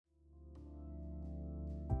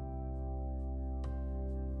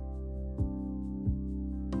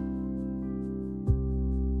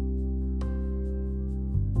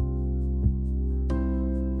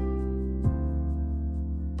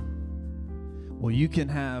Well, you can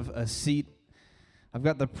have a seat. I've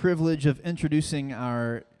got the privilege of introducing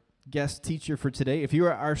our guest teacher for today. If you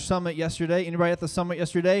were at our summit yesterday, anybody at the summit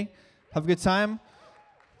yesterday? Have a good time?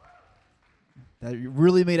 That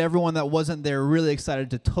really made everyone that wasn't there really excited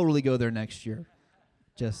to totally go there next year.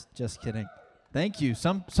 Just kidding. Thank you.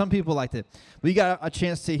 Some people liked it. We got a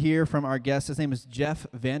chance to hear from our guest. His name is Jeff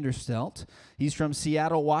Vanderstelt. He's from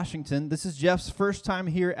Seattle, Washington. This is Jeff's first time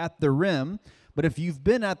here at the Rim. But if you've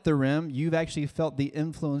been at the Rim, you've actually felt the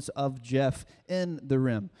influence of Jeff in the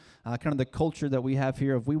Rim. Kind of the culture that we have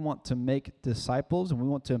here of we want to make disciples, and we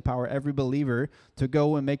want to empower every believer to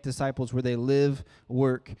go and make disciples where they live,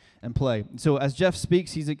 work, and play. So as Jeff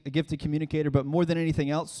speaks, he's a gifted communicator, but more than anything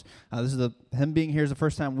else, him being here is the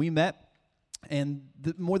first time we met, and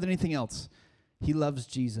more than anything else, he loves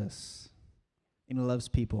Jesus, and he loves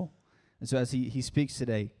people. And so as he speaks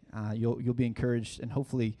today, you'll be encouraged, and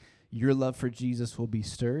hopefully your love for Jesus will be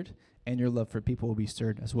stirred, and your love for people will be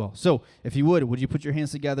stirred as well. So, if you would you put your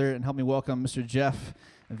hands together and help me welcome Mr. Jeff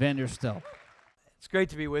Vanderstelt. It's great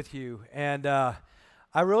to be with you, and I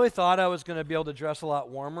really thought I was going to be able to dress a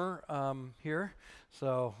lot warmer here,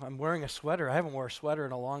 so I'm wearing a sweater. I haven't worn a sweater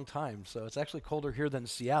in a long time, so it's actually colder here than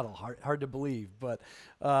Seattle. Hard to believe, but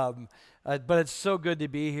it's so good to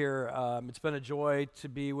be here. It's been a joy to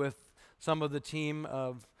be with some of the team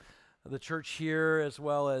of the church here, as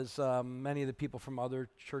well as many of the people from other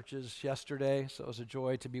churches yesterday. So it was a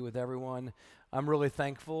joy to be with everyone. I'm really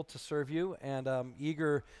thankful to serve you, and I'm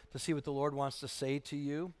eager to see what the Lord wants to say to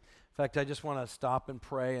you. In fact, I just want to stop and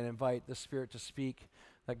pray and invite the Spirit to speak,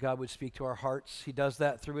 that God would speak to our hearts. He does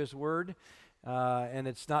that through His Word, and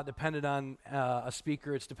it's not dependent on a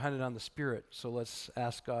speaker, it's dependent on the Spirit. So let's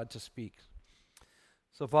ask God to speak.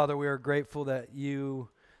 So, Father, we are grateful that you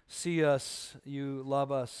see us, you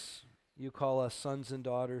love us, you call us sons and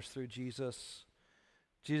daughters through Jesus.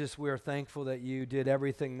 Jesus, we are thankful that you did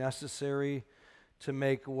everything necessary to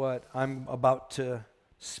make what I'm about to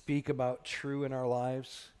speak about true in our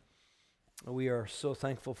lives. We are so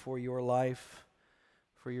thankful for your life,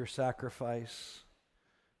 for your sacrifice,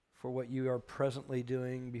 for what you are presently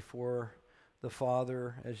doing before the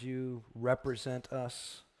Father as you represent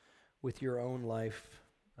us with your own life.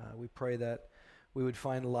 We pray that we would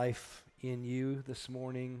find life in you this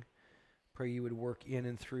morning. Pray you would work in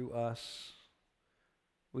and through us.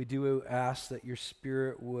 We do ask that your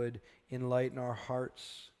Spirit would enlighten our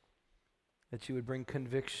hearts, that you would bring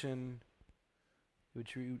conviction,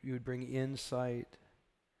 that you would bring insight,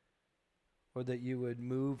 or that you would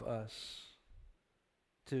move us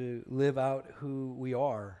to live out who we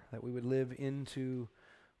are, that we would live into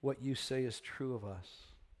what you say is true of us.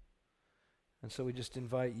 And so we just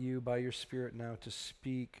invite you by your Spirit now to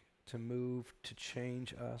speak, to move, to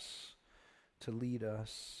change us, to lead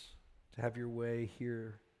us, to have your way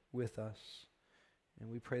here with us.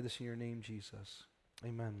 And we pray this in your name, Jesus.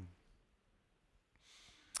 Amen.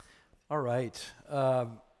 All right.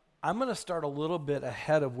 I'm going to start a little bit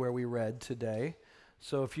ahead of where we read today.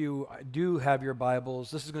 So if you do have your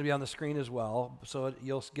Bibles, this is going to be on the screen as well, so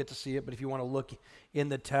you'll get to see it. But if you want to look in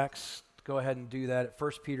the text, go ahead and do that at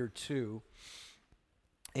 1 Peter 2.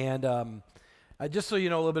 And just so you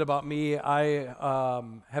know a little bit about me,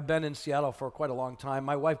 I have been in Seattle for quite a long time.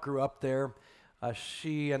 My wife grew up there.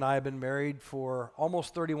 She and I have been married for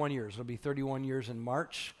almost 31 years. It'll be 31 years in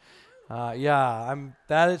March.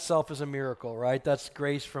 That itself is a miracle, right? That's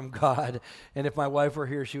grace from God. And if my wife were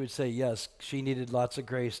here, she would say, yes, she needed lots of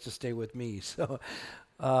grace to stay with me. So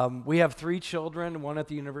we have 3 children, one at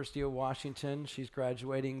the University of Washington. She's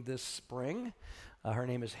graduating this spring. Her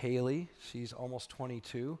name is Haley. She's almost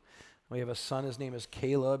 22. We have a son, his name is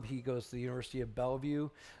Caleb. He goes to the University of Bellevue,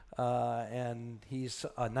 and he's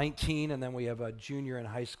 19, and then we have a junior in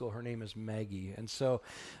high school. Her name is Maggie. And so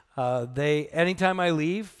anytime I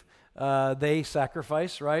leave, they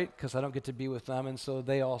sacrifice, right, because I don't get to be with them, and so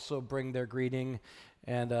they also bring their greeting,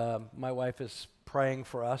 and my wife is praying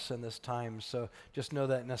for us in this time, so just know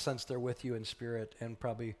that in a sense they're with you in spirit, and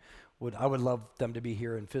probably I would love them to be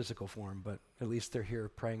here in physical form, but at least they're here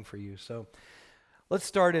praying for you. So let's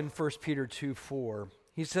start in 1 Peter 2:4.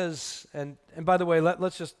 He says, and by the way,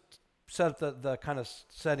 let's just set the kind of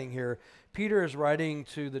setting here. Peter is writing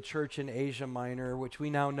to the church in Asia Minor, which we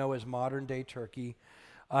now know as modern-day Turkey.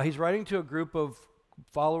 He's writing to a group of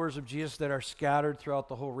followers of Jesus that are scattered throughout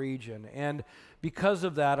the whole region, and because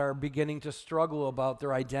of that are beginning to struggle about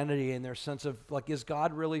their identity and their sense of, like, is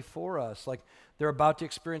God really for us? Like, they're about to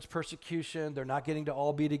experience persecution. They're not getting to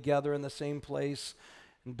all be together in the same place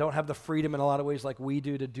and don't have the freedom in a lot of ways like we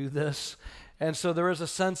do to do this. And so there is a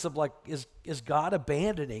sense of like, is God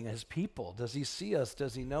abandoning his people? Does he see us?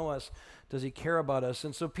 Does he know us? Does he care about us?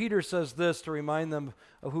 And so Peter says this to remind them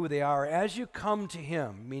of who they are. As you come to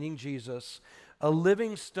him, meaning Jesus, a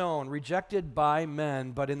living stone, rejected by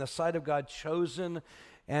men, but in the sight of God, chosen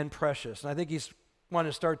and precious. And I think he's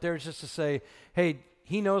wanting to start there just to say, hey,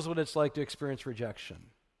 he knows what it's like to experience rejection.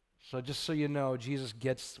 So just so you know, Jesus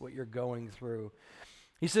gets what you're going through.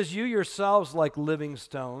 He says, you yourselves, like living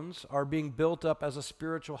stones, are being built up as a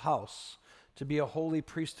spiritual house to be a holy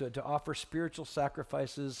priesthood, to offer spiritual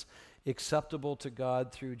sacrifices acceptable to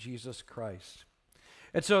God through Jesus Christ.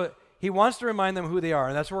 And so he wants to remind them who they are,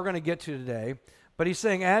 and that's what we're going to get to today. But he's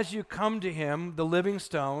saying, as you come to him, the living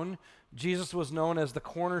stone, Jesus was known as the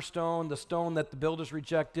cornerstone, the stone that the builders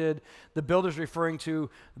rejected. The builders referring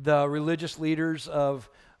to the religious leaders of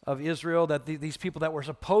Israel, that these people that were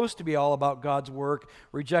supposed to be all about God's work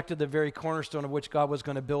rejected the very cornerstone of which God was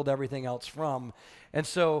going to build everything else from. And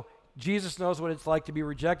so Jesus knows what it's like to be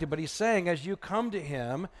rejected, but he's saying as you come to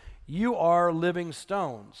him, you are living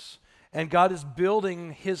stones. And God is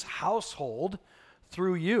building his household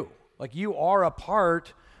through you. Like you are a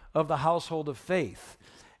part of the household of faith.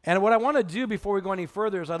 And what I want to do before we go any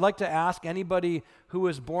further is I'd like to ask anybody who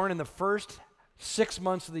was born in the first 6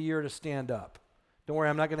 months of the year to stand up. Don't worry,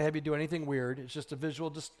 I'm not going to have you do anything weird. It's just a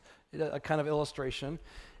visual, just a kind of illustration.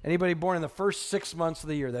 Anybody born in the first 6 months of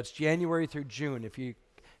the year, that's January through June, if you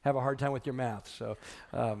have a hard time with your math. So,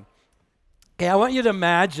 okay, I want you to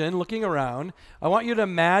imagine, looking around, I want you to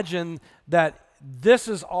imagine that this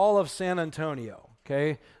is all of San Antonio,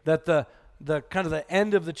 okay? That the kind of the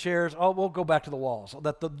end of the chairs, we'll go back to the walls,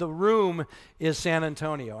 that the room is San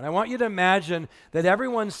Antonio. And I want you to imagine that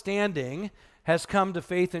everyone standing has come to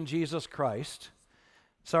faith in Jesus Christ.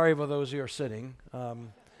 Sorry for those who are sitting.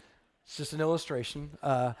 It's just an illustration.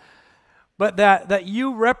 But that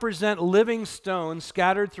you represent living stones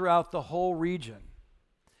scattered throughout the whole region.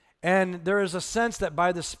 And there is a sense that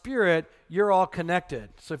by the Spirit, you're all connected.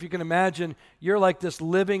 So if you can imagine, you're like this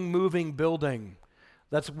living, moving building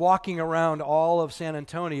that's walking around all of San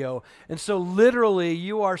Antonio. And so literally,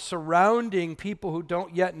 you are surrounding people who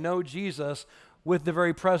don't yet know Jesus with the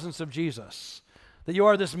very presence of Jesus. That you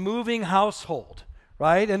are this moving household.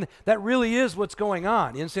 Right? And that really is what's going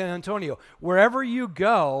on in San Antonio. Wherever you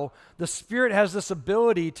go, the Spirit has this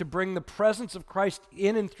ability to bring the presence of Christ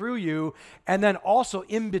in and through you, and then also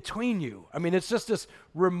in between you. I mean, it's just this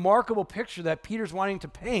remarkable picture that Peter's wanting to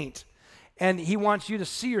paint, and he wants you to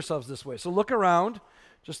see yourselves this way. So look around.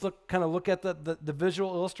 Just look at the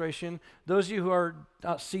visual illustration. Those of you who are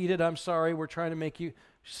seated, I'm sorry, we're trying to make you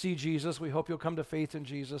see Jesus. We hope you'll come to faith in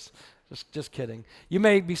Jesus. Just kidding. You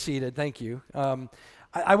may be seated. Thank you.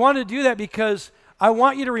 I want to do that because I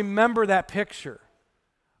want you to remember that picture.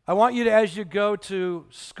 I want you to, as you go to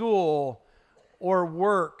school or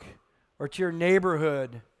work or to your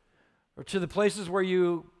neighborhood or to the places where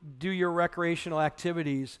you do your recreational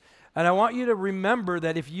activities, and I want you to remember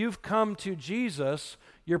that if you've come to Jesus,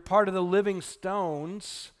 you're part of the living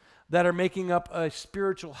stones that are making up a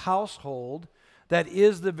spiritual household that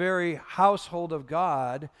is the very household of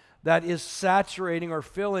God that is saturating or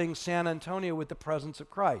filling San Antonio with the presence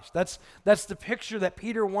of Christ. That's the picture that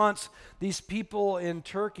Peter wants these people in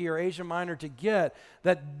Turkey or Asia Minor to get,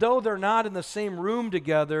 that though they're not in the same room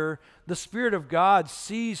together, the Spirit of God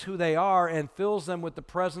sees who they are and fills them with the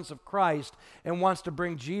presence of Christ and wants to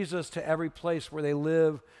bring Jesus to every place where they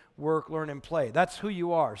live, work, learn, and play. That's who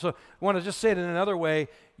you are. So I want to just say it in another way.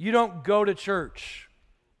 You don't go to church,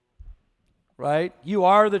 right? You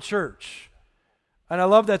are the church. And I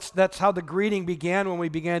love that's how the greeting began when we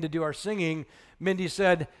began to do our singing. Mindy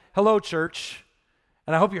said, "Hello, church."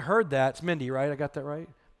 And I hope you heard that. It's Mindy, right? I got that right?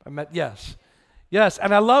 Yes. Yes,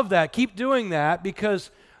 and I love that. Keep doing that, because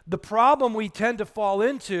the problem we tend to fall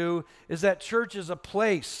into is that church is a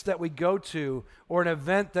place that we go to or an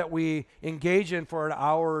event that we engage in for an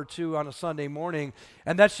hour or two on a Sunday morning.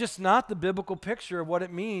 And that's just not the biblical picture of what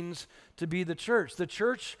it means to be the church. The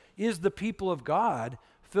church is the people of God,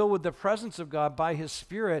 filled with the presence of God by His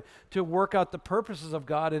Spirit to work out the purposes of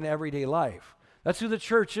God in everyday life. That's who the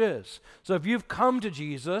church is. So if you've come to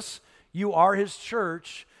Jesus, you are His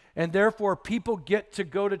church, and therefore people get to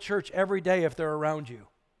go to church every day if they're around you.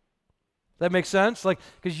 That makes sense?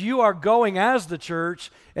 Because you are going as the church,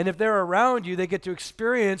 and if they're around you, they get to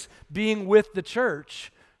experience being with the church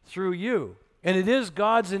through you. And it is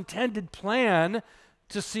God's intended plan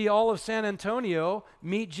to see all of San Antonio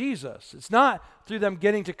meet Jesus. It's not through them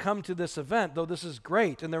getting to come to this event, though this is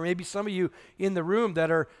great. And there may be some of you in the room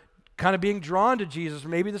that are kind of being drawn to Jesus.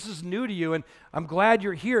 Maybe this is new to you, and I'm glad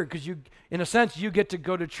you're here because you, in a sense, you get to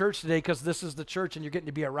go to church today because this is the church and you're getting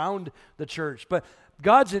to be around the church. But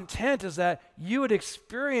God's intent is that you would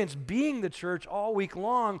experience being the church all week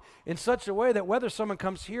long in such a way that whether someone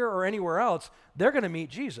comes here or anywhere else, they're going to meet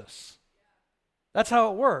Jesus. That's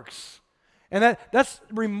how it works. And that's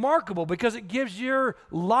remarkable because it gives your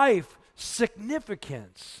life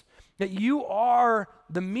significance, that you are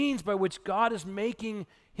the means by which God is making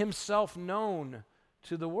himself known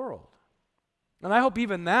to the world. And I hope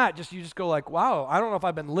even that, you just go like, wow, I don't know if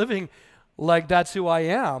I've been living like that's who I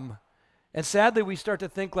am. And sadly, we start to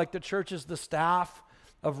think like the church is the staff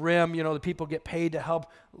of RIM, the people get paid to help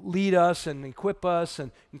lead us and equip us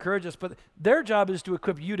and encourage us, but their job is to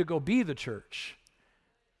equip you to go be the church.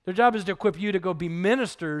 Their job is to equip you to go be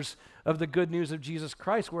ministers of the good news of Jesus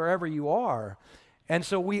Christ wherever you are. And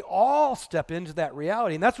so we all step into that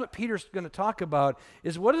reality. And that's what Peter's going to talk about,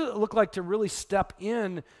 is what does it look like to really step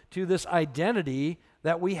in to this identity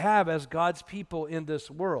that we have as God's people in this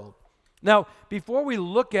world. Now, before we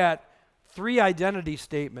look at 3 identity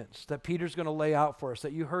statements that Peter's going to lay out for us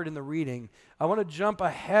that you heard in the reading, I want to jump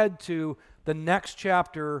ahead to the next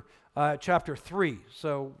chapter, chapter 3.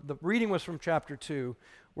 So the reading was from chapter 2.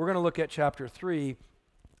 We're going to look at chapter 3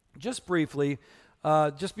 just briefly,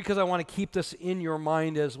 just because I want to keep this in your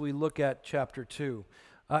mind as we look at chapter 2.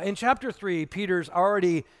 In chapter 3, Peter's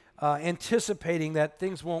already anticipating that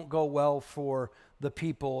things won't go well for the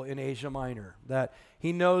people in Asia Minor, that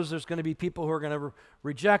he knows there's going to be people who are going to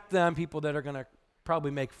reject them, people that are going to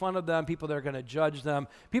probably make fun of them, people that are going to judge them,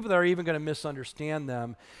 people that are even going to misunderstand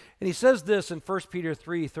them. And he says this in 1 Peter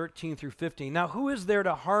 3, 13 through 15. Now, who is there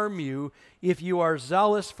to harm you if you are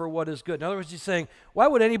zealous for what is good? In other words, he's saying, why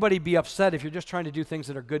would anybody be upset if you're just trying to do things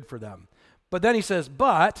that are good for them? But then he says,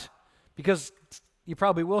 but, because you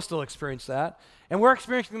probably will still experience that, and we're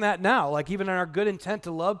experiencing that now. Like even in our good intent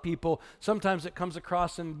to love people, sometimes it comes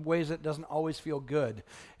across in ways that doesn't always feel good.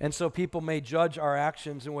 And so people may judge our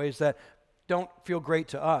actions in ways that don't feel great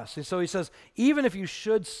to us. And so he says, even if you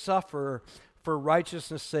should suffer for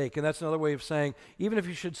righteousness' sake, and that's another way of saying, even if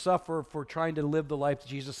you should suffer for trying to live the life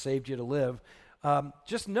Jesus saved you to live,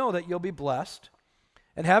 just know that you'll be blessed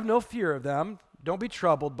and have no fear of them. Don't be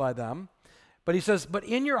troubled by them. But he says, but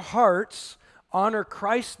in your hearts, honor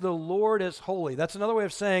Christ the Lord as holy. That's another way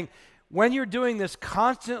of saying, when you're doing this,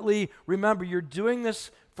 constantly remember you're doing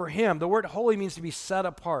this for him. The word holy means to be set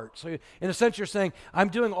apart. So in a sense, you're saying, I'm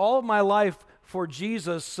doing all of my life for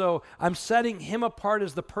Jesus, so I'm setting him apart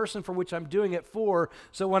as the person for which I'm doing it for,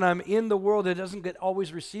 so when I'm in the world it doesn't get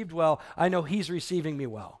always received well, I know he's receiving me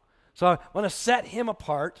well. So I want to set him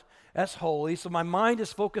apart as holy, so my mind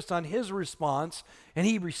is focused on his response, and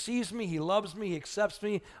he receives me, he loves me, he accepts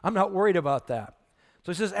me. I'm not worried about that.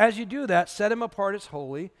 So he says, as you do that, set him apart as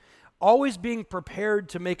holy, always being prepared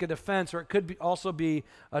to make a defense, or it could also be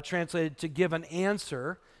translated to give an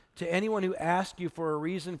answer to anyone who asks you for a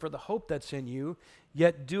reason for the hope that's in you,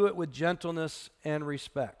 yet do it with gentleness and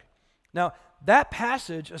respect. Now, that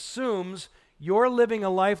passage assumes you're living a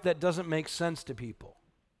life that doesn't make sense to people.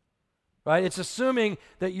 Right? It's assuming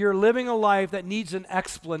that you're living a life that needs an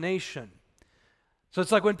explanation. So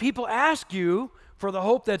it's like when people ask you for the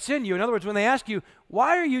hope that's in you, in other words, when they ask you,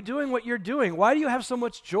 why are you doing what you're doing? Why do you have so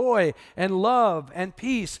much joy and love and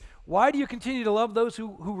peace? Why do you continue to love those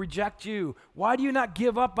who reject you? Why do you not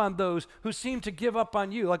give up on those who seem to give up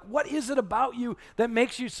on you? Like, what is it about you that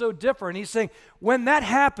makes you so different? He's saying, when that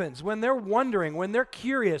happens, when they're wondering, when they're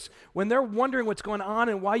curious, when they're wondering what's going on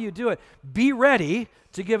and why you do it, be ready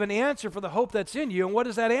to give an answer for the hope that's in you. And what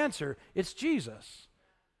is that answer? It's Jesus.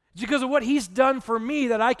 It's because of what he's done for me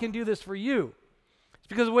that I can do this for you. It's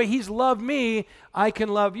because of the way he's loved me, I can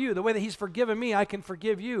love you. The way that he's forgiven me, I can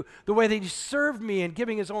forgive you. The way that he served me and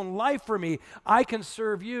giving his own life for me, I can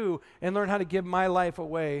serve you and learn how to give my life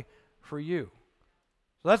away for you.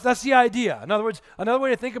 So that's the idea. In other words, another way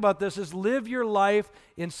to think about this is live your life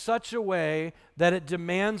in such a way that it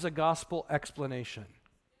demands a gospel explanation.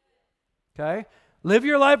 Okay? Live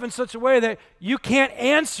your life in such a way that you can't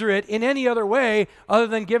answer it in any other way other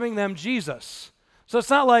than giving them Jesus. So it's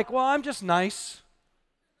not like, well, I'm just nice.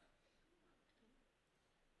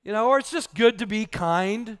 Or it's just good to be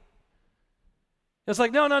kind. It's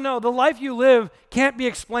like, no. The life you live can't be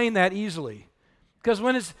explained that easily. Because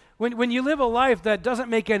when you live a life that doesn't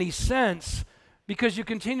make any sense because you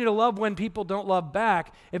continue to love when people don't love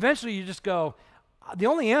back, eventually you just go, the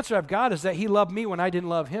only answer I've got is that he loved me when I didn't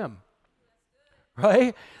love him.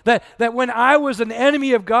 Right? That when I was an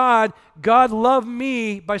enemy of God, God loved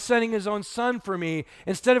me by sending his own son for me.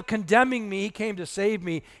 Instead of condemning me, he came to save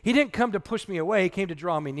me. He didn't come to push me away. He came to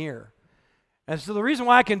draw me near. And so the reason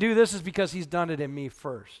why I can do this is because he's done it in me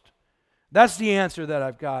first. That's the answer that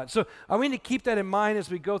I've got. So I want you to keep that in mind as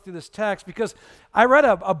we go through this text, because I read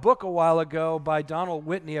a book a while ago by Donald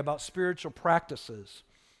Whitney about spiritual practices.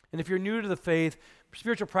 And if you're new to the faith,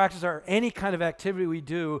 spiritual practices are any kind of activity we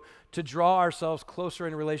do to draw ourselves closer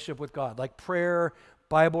in relationship with God, like prayer,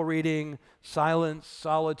 Bible reading, silence,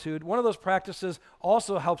 solitude. One of those practices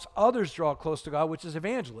also helps others draw close to God, which is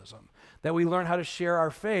evangelism, that we learn how to share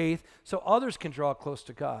our faith so others can draw close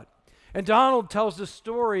to God. And Donald tells this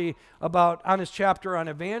story about, on his chapter on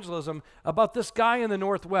evangelism, about this guy in the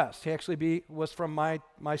Northwest. He actually was from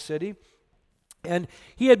my city. And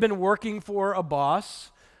he had been working for a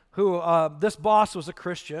boss who, this boss was a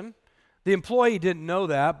Christian. The employee didn't know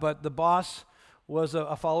that, but the boss was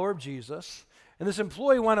a follower of Jesus. And this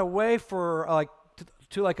employee went away for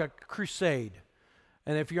to a crusade.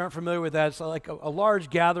 And if you aren't familiar with that, it's like a large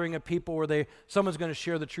gathering of people where someone's going to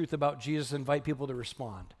share the truth about Jesus and invite people to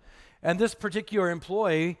respond. And this particular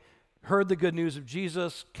employee heard the good news of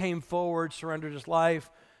Jesus, came forward, surrendered his life.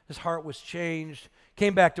 His heart was changed,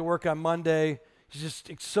 came back to work on Monday. He's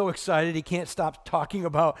just so excited. He can't stop talking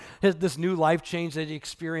about this new life change that he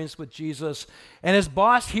experienced with Jesus. And his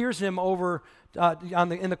boss hears him over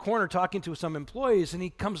in the corner talking to some employees, and he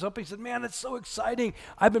comes up and he said, "Man, it's so exciting.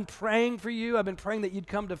 I've been praying for you. I've been praying that you'd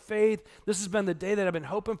come to faith. This has been the day that I've been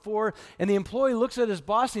hoping for." And the employee looks at his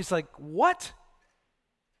boss and he's like, "What?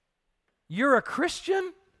 You're a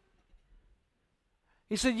Christian?"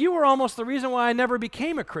 He said, "You were almost the reason why I never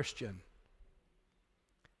became a Christian."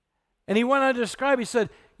 And he went on to describe, he said,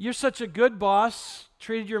 "You're such a good boss,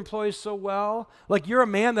 treated your employees so well. Like, you're a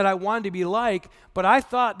man that I wanted to be like, but I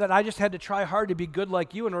thought that I just had to try hard to be good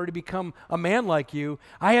like you in order to become a man like you.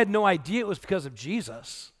 I had no idea it was because of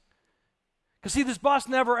Jesus." Because see, this boss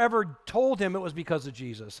never ever told him it was because of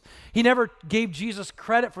Jesus. He never gave Jesus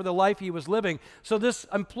credit for the life he was living. So this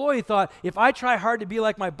employee thought, if I try hard to be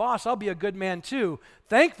like my boss, I'll be a good man too.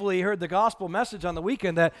 Thankfully, he heard the gospel message on the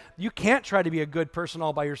weekend that you can't try to be a good person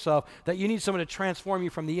all by yourself, that you need someone to transform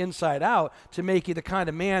you from the inside out to make you the kind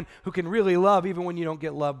of man who can really love even when you don't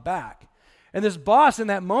get love back. And this boss in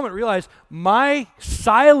that moment realized my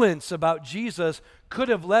silence about Jesus could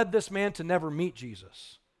have led this man to never meet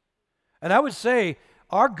Jesus. And I would say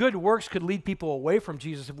our good works could lead people away from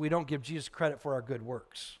Jesus if we don't give Jesus credit for our good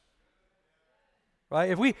works.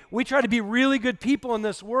 Right? If we try to be really good people in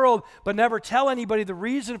this world but never tell anybody the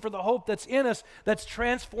reason for the hope that's in us, that's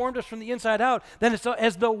transformed us from the inside out, then it's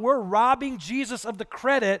as though we're robbing Jesus of the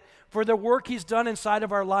credit for the work he's done inside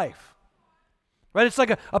of our life. Right? It's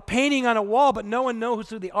like a painting on a wall, but no one knows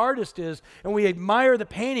who the artist is. And we admire the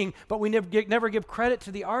painting, but we never give credit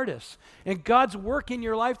to the artist. And God's work in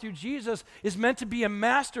your life through Jesus is meant to be a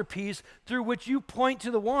masterpiece through which you point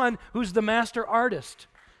to the one who's the master artist.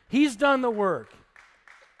 He's done the work.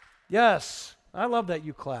 Yes, I love that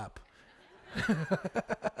you clap.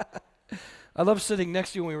 I love sitting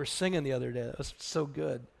next to you when we were singing the other day. That was so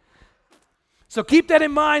good. So keep that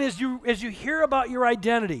in mind as you hear about your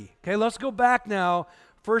identity. Okay, let's go back now,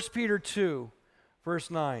 1 Peter 2, verse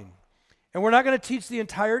 9. And we're not going to teach the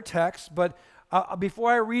entire text, but before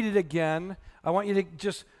I read it again, I want you to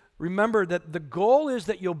just remember that the goal is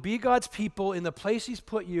that you'll be God's people in the place he's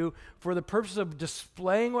put you for the purpose of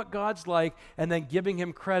displaying what God's like and then giving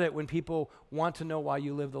him credit when people want to know why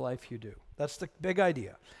you live the life you do. That's the big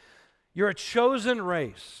idea. You're a chosen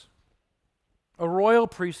race, a royal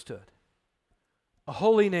priesthood, a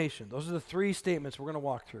holy nation. Those are the three statements we're going to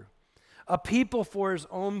walk through. A people for his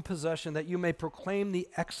own possession, that you may proclaim the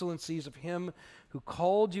excellencies of him who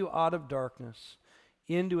called you out of darkness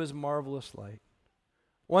into his marvelous light.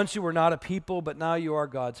 Once you were not a people, but now you are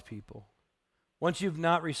God's people. Once you've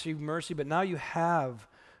not received mercy, but now you have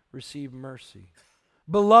received mercy.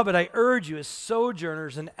 Beloved, I urge you as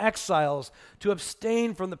sojourners and exiles to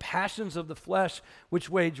abstain from the passions of the flesh which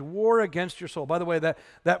wage war against your soul. By the way,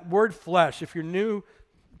 that word flesh, if you're new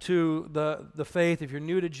to the faith, if you're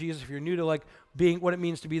new to Jesus, if you're new to like being what it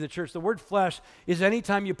means to be the church, the word flesh is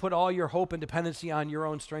anytime you put all your hope and dependency on your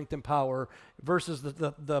own strength and power versus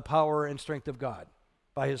the power and strength of God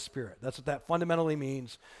by his Spirit. That's what that fundamentally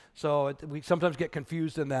means. So we sometimes get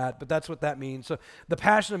confused in that, but that's what that means. So the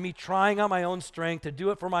passion of me trying on my own strength to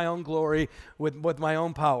do it for my own glory with my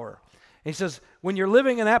own power. And he says, when you're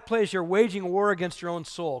living in that place, you're waging war against your own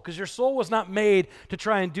soul, because your soul was not made to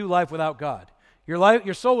try and do life without God.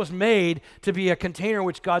 Your soul was made to be a container in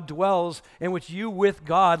which God dwells, in which you with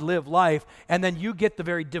God live life, and then you get the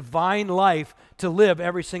very divine life to live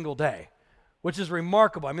every single day. which is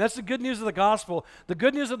remarkable. I mean, that's the good news of the gospel. The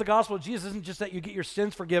good news of the gospel of Jesus isn't just that you get your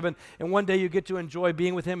sins forgiven and one day you get to enjoy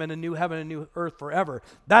being with him in a new heaven and a new earth forever.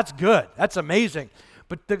 That's good. That's amazing.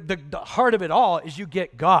 But the heart of it all is you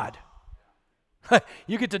get God.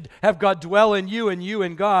 You get to have God dwell in you and you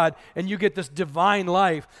in God, and you get this divine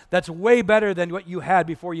life that's way better than what you had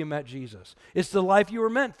before you met Jesus. It's the life you were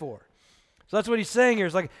meant for. So that's what he's saying here.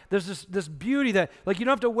 It's like there's this beauty that like you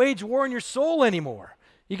don't have to wage war in your soul anymore.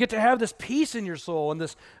 You get to have this peace in your soul and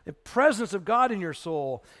this presence of God in your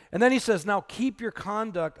soul. And then he says, now keep your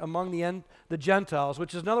conduct among the Gentiles,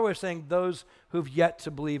 which is another way of saying those who've yet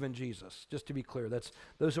to believe in Jesus. Just to be clear, that's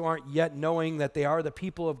those who aren't yet knowing that they are the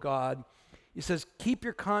people of God. He says, keep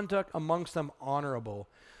your conduct amongst them honorable.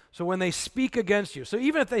 So when they speak against you, so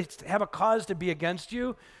even if they have a cause to be against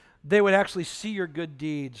you, they would actually see your good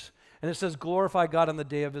deeds. And it says, glorify God on the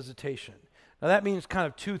day of visitation. Now that means kind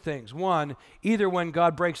of two things. One, either when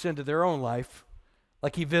God breaks into their own life,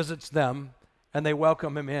 like he visits them and they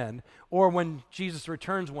welcome him in, or when Jesus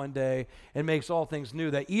returns one day and makes all things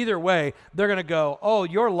new, that either way, they're going to go, oh,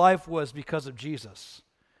 your life was because of Jesus.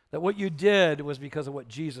 That what you did was because of what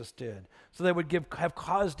Jesus did. So they would have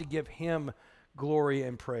cause to give him glory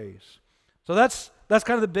and praise. So that's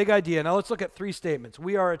kind of the big idea. Now let's look at three statements.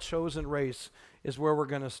 We are a chosen race is where we're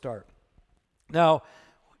going to start. Now,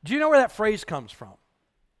 do you know where that phrase comes from?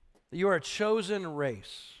 You are a chosen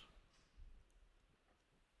race.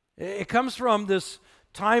 It comes from this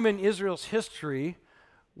time in Israel's history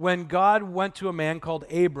when God went to a man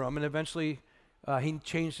called Abram, and eventually he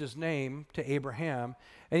changed his name to Abraham.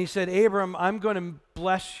 And he said, Abram, I'm going to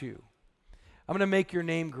bless you. I'm going to make your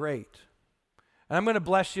name great. And I'm going to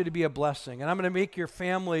bless you to be a blessing. And I'm going to make your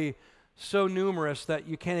family so numerous that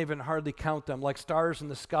you can't even hardly count them, like stars in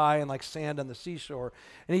the sky and like sand on the seashore.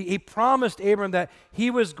 And he promised Abram that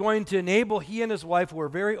he was going to enable he and his wife, who were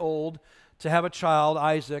very old, to have a child,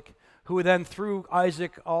 Isaac, who then through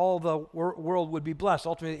Isaac all the world would be blessed,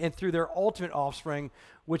 ultimately, and through their ultimate offspring,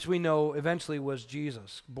 which we know eventually was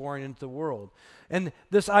Jesus, born into the world. And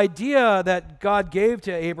this idea that God gave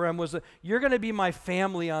to Abraham was that you're going to be my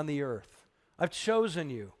family on the earth. I've chosen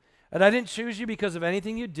you. And I didn't choose you because of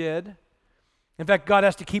anything you did. In fact, God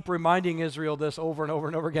has to keep reminding Israel this over and over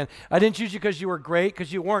and over again. I didn't choose you because you were great,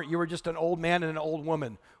 because you weren't. You were just an old man and an old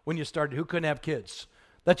woman when you started who couldn't have kids.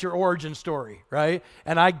 That's your origin story, right?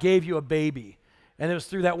 And I gave you a baby. And it was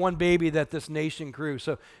through that one baby that this nation grew.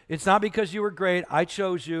 So it's not because you were great. I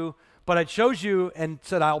chose you. But I chose you and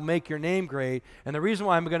said, I'll make your name great. And the reason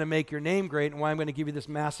why I'm going to make your name great and why I'm going to give you this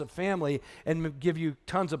massive family and give you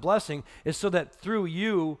tons of blessing is so that through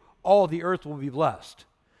you, all the earth will be blessed.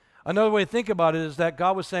 Another way to think about it is that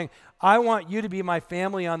God was saying, I want you to be my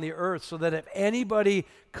family on the earth so that if anybody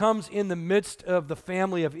comes in the midst of the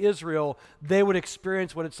family of Israel, they would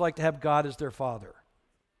experience what it's like to have God as their father.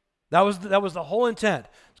 That was the whole intent.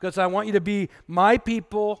 God said, I want you to be my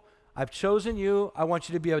people. I've chosen you. I want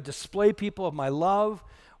you to be a display people of my love.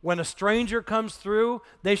 When a stranger comes through,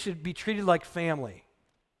 they should be treated like family.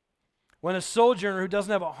 When a sojourner who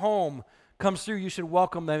doesn't have a home comes through, you should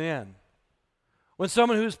welcome them in. When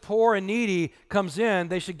someone who's poor and needy comes in,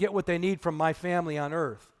 they should get what they need from my family on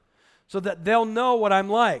earth so that they'll know what I'm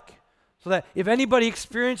like. So that if anybody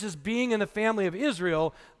experiences being in the family of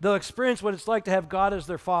Israel, they'll experience what it's like to have God as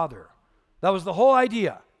their father. That was the whole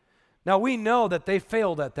idea. Now, we know that they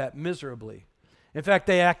failed at that miserably. In fact,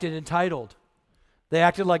 they acted entitled. They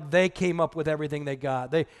acted like they came up with everything they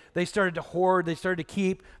got. They started to hoard. They started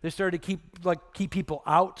to keep people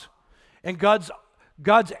out. And God's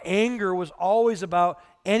anger was always about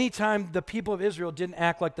any time the people of Israel didn't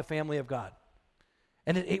act like the family of God.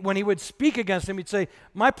 And when he would speak against them, he'd say,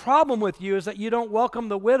 my problem with you is that you don't welcome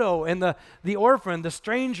the widow and the orphan, the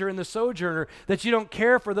stranger and the sojourner, that you don't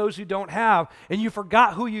care for those who don't have, and you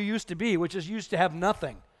forgot who you used to be, which is used to have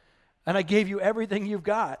nothing. And I gave you everything you've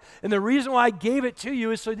got. And the reason why I gave it to you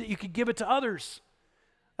is so that you could give it to others.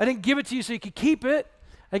 I didn't give it to you so you could keep it.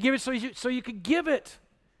 I gave it so you could give it.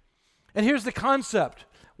 And here's the concept.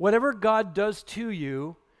 Whatever God does to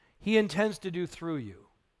you, he intends to do through you.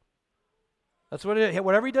 That's what it is.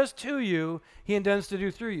 Whatever he does to you, he intends to do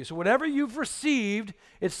through you. So whatever you've received,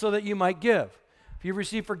 it's so that you might give. If you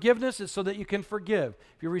receive forgiveness, it's so that you can forgive.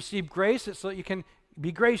 If you receive grace, it's so that you can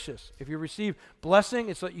be gracious. If you receive blessing,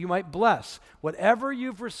 it's so that you might bless. Whatever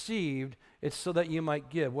you've received, it's so that you might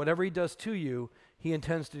give. Whatever he does to you, he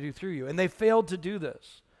intends to do through you. And they failed to do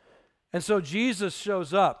this. And so Jesus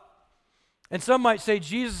shows up. And some might say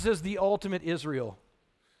Jesus is the ultimate Israel.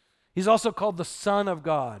 He's also called the Son of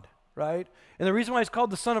God, right? And the reason why he's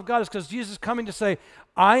called the Son of God is because Jesus is coming to say,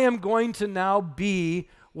 I am going to now be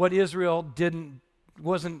what Israel didn't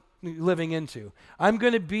wasn't living into. I'm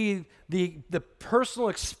going to be the personal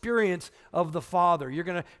experience of the Father.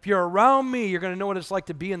 If you're around me, you're going to know what it's like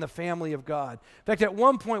to be in the family of God. In fact, at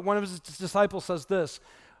one point, one of his disciples says this,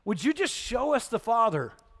 would you just show us the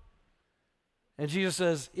Father? And Jesus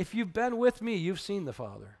says, if you've been with me, you've seen the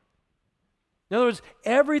Father. In other words,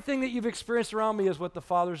 everything that you've experienced around me is what the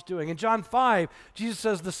Father's doing. In John 5, Jesus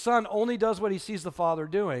says the Son only does what he sees the Father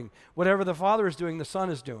doing. Whatever the Father is doing, the Son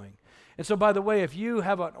is doing. And so, by the way, if you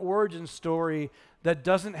have an origin story that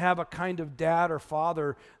doesn't have a kind of dad or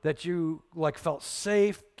father that you felt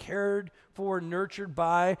safe, cared for, nurtured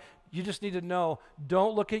by, you just need to know,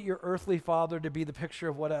 don't look at your earthly father to be the picture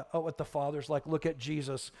of what the Father's like. Look at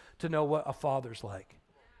Jesus to know what a father's like.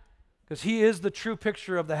 Because he is the true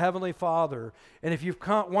picture of the Heavenly Father. And if you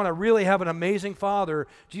want to really have an amazing Father,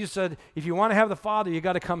 Jesus said, if you want to have the Father, you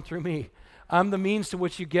got to come through me. I'm the means to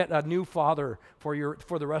which you get a new father for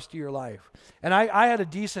the rest of your life. And I had a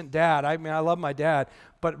decent dad. I mean, I love my dad.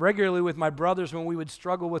 But regularly with my brothers, when we would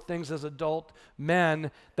struggle with things as adult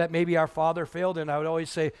men that maybe our father failed in, I would always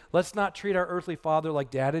say, let's not treat our earthly father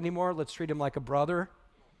like dad anymore. Let's treat him like a brother.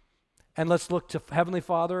 And let's look to Heavenly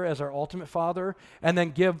Father as our ultimate Father, and then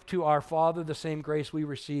give to our Father the same grace we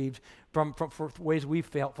received for ways we've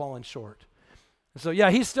fallen short. So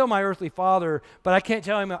yeah, he's still my earthly father, but I can't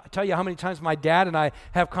tell you how many times my dad and I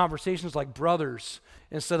have conversations like brothers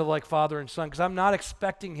instead of like father and son, because I'm not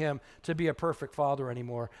expecting him to be a perfect father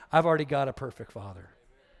anymore. I've already got a perfect father,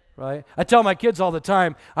 right? I tell my kids all the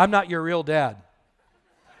time, I'm not your real dad.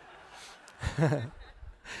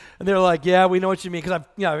 And they're like, yeah, we know what you mean, because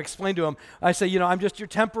I've explained to them. I say, I'm just your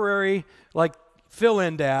temporary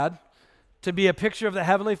fill-in dad, to be a picture of the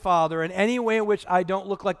Heavenly Father, and any way in which I don't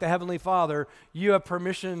look like the Heavenly Father, you have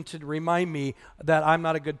permission to remind me that I'm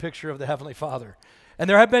not a good picture of the Heavenly Father. And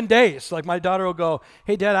there have been days, like my daughter will go,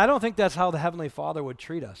 hey, Dad, I don't think that's how the Heavenly Father would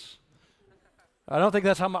treat us. I don't think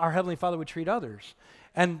that's how our Heavenly Father would treat others.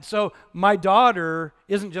 And so my daughter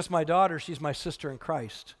isn't just my daughter, she's my sister in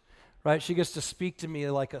Christ, right? She gets to speak to me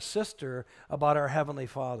like a sister about our Heavenly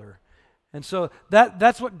Father. And so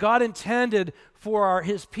that's what God intended for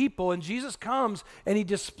his people. And Jesus comes and he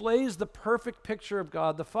displays the perfect picture of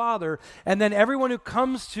God the Father. And then everyone who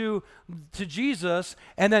comes to Jesus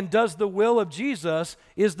and then does the will of Jesus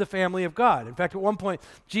is the family of God. In fact, at one point,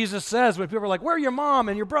 Jesus says, when people are like, where are your mom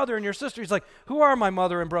and your brother and your sister? He's like, who are my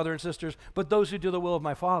mother and brother and sisters but those who do the will of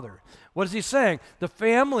my Father? What is he saying? The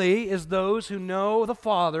family is those who know the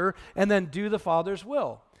Father and then do the Father's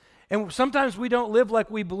will. And sometimes we don't live like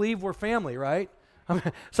we believe we're family, right? I mean,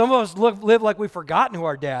 some of us live like we've forgotten who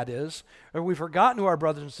our dad is, or we've forgotten who our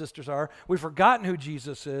brothers and sisters are, we've forgotten who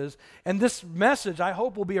Jesus is. And this message, I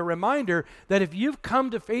hope, will be a reminder that if you've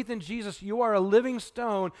come to faith in Jesus, you are a living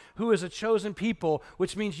stone who is a chosen people,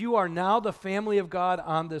 which means you are now the family of God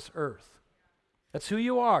on this earth. That's who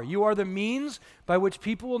you are. You are the means by which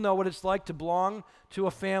people will know what it's like to belong to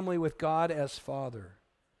a family with God as Father.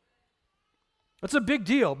 That's a big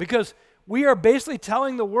deal, because we are basically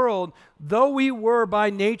telling the world, though we were by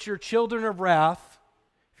nature children of wrath,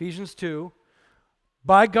 Ephesians 2,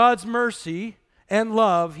 by God's mercy and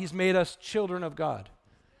love, he's made us children of God.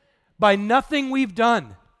 By nothing we've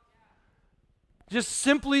done. Just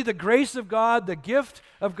simply the grace of God, the gift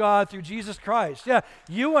of God through Jesus Christ. Yeah,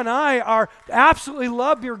 you and I are absolutely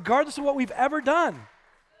loved regardless of what we've ever done.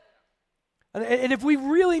 And if we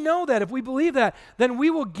really know that, if we believe that, then we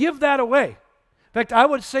will give that away. In fact, I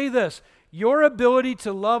would say this, your ability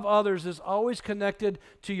to love others is always connected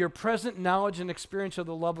to your present knowledge and experience of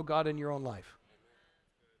the love of God in your own life.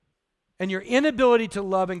 And your inability to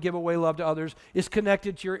love and give away love to others is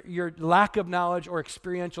connected to your lack of knowledge or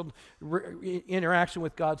experiential interaction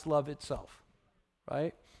with God's love itself,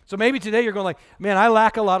 right? So maybe today you're going like, man, I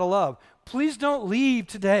lack a lot of love. Please don't leave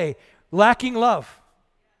today lacking love.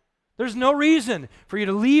 There's no reason for you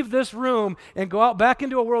to leave this room and go out back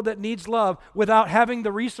into a world that needs love without having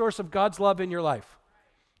the resource of God's love in your life.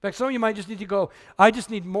 In fact, some of you might just need to go, I just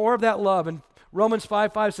need more of that love. And Romans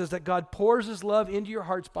 5:5 says that God pours his love into your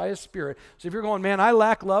hearts by his Spirit. So if you're going, man, I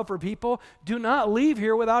lack love for people, do not leave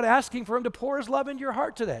here without asking for him to pour his love into your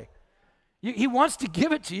heart today. He wants to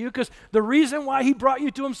give it to you, because the reason why he brought you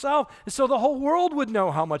to himself is so the whole world would know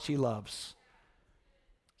how much he loves.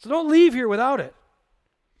 So don't leave here without it.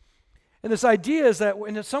 And this idea is that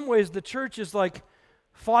in some ways the church is like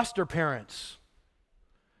foster parents.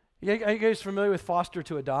 Are you guys familiar with foster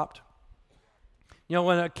to adopt? You know,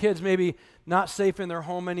 when a kid's maybe not safe in their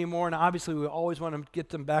home anymore, and obviously we always want to get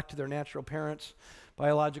them back to their natural parents,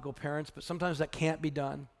 biological parents, but sometimes that can't be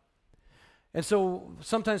done. And so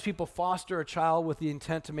sometimes people foster a child with the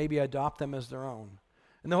intent to maybe adopt them as their own.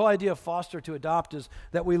 And the whole idea of foster to adopt is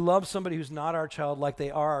that we love somebody who's not our child like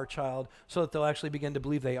they are our child, so that they'll actually begin to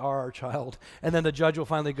believe they are our child. And then the judge will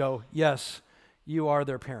finally go, yes, you are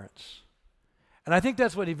their parents. And I think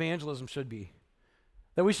that's what evangelism should be.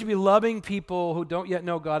 That we should be loving people who don't yet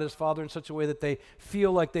know God as Father in such a way that they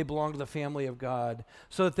feel like they belong to the family of God,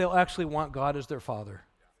 so that they'll actually want God as their Father.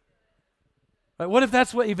 Right? What if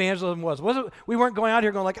that's what evangelism was? We weren't going out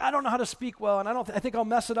here going like, I don't know how to speak well, and I think I'll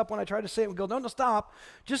mess it up when I try to say it. We go, no, stop.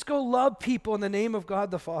 Just go love people in the name of God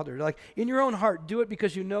the Father. Like in your own heart, do it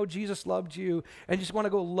because you know Jesus loved you, and you just want to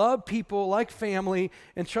go love people like family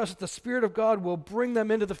and trust that the Spirit of God will bring them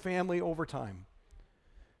into the family over time.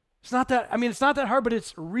 It's not that hard, but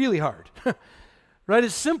it's really hard. Right?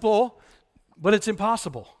 It's simple, but it's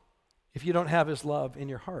impossible if you don't have His love in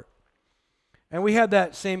your heart. And we had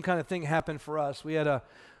that same kind of thing happen for us. We had a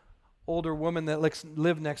older woman that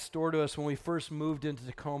lived next door to us when we first moved into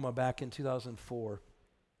Tacoma back in 2004.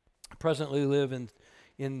 I presently live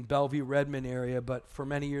in Bellevue, Redmond area, but for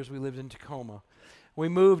many years we lived in Tacoma. We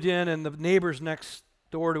moved in, and the neighbors next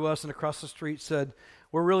door to us and across the street said,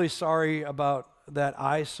 we're really sorry about that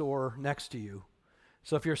eyesore next to you.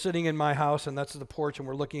 So if you're sitting in my house and that's the porch and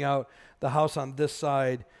we're looking out, the house on this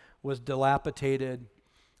side was dilapidated.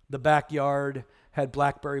 The backyard had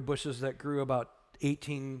blackberry bushes that grew about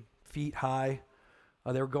 18 feet high.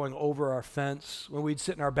 They were going over our fence. When we'd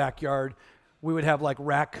sit in our backyard, we would have like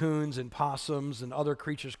raccoons and possums and other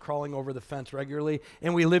creatures crawling over the fence regularly.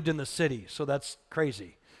 And we lived in the city, so that's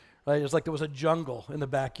crazy. Right? It was like there was a jungle in the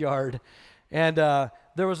backyard. And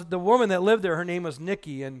there was the woman that lived there, her name was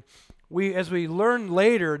Nikki. And as we learned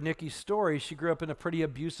later, Nikki's story, she grew up in a pretty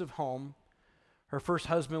abusive home. Her first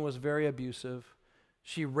husband was very abusive.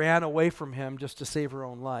 She ran away from him just to save her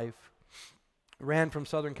own life. Ran from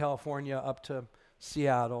Southern California up to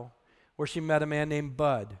Seattle, where she met a man named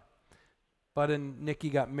Bud. Bud and Nikki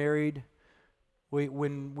got married.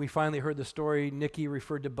 When we finally heard the story, Nikki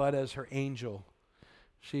referred to Bud as her angel.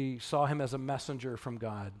 She saw him as a messenger from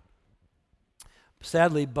God.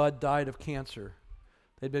 Sadly, Bud died of cancer.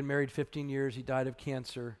 They'd been married 15 years. He died of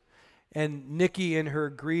cancer. And Nikki, in her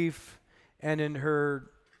grief and in her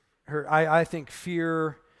I think,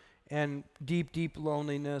 fear and deep, deep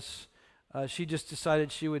loneliness, she just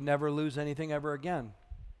decided she would never lose anything ever again.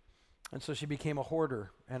 And so she became a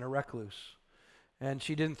hoarder and a recluse. And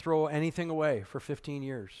she didn't throw anything away for 15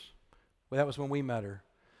 years. Well, that was when we met her.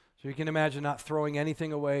 So you can imagine not throwing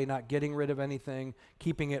anything away, not getting rid of anything,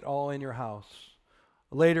 keeping it all in your house.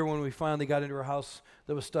 Later, when we finally got into her house,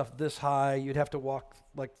 there was stuff this high. You'd have to walk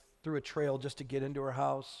like through a trail just to get into her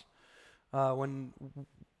house. When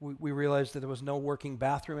we realized that there was no working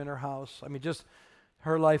bathroom in her house. I mean, just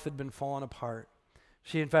her life had been falling apart.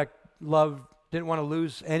 She, in fact, didn't want to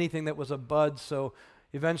lose anything that was a Bud, so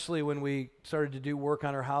eventually when we started to do work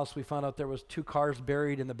on her house, we found out there was 2 cars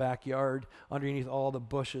buried in the backyard underneath all the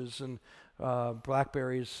bushes and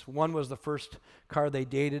blackberries. One was the first car they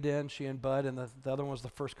dated in, she and Bud, and the other one was the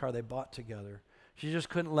first car they bought together. She just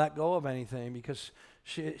couldn't let go of anything because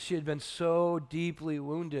she had been so deeply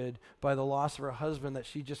wounded by the loss of her husband that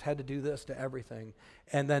she just had to do this to everything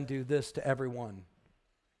and then do this to everyone.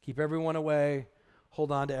 Keep everyone away,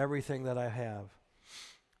 hold on to everything that I have.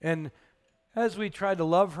 And as we tried to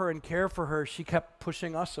love her and care for her, she kept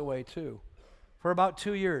pushing us away too. For about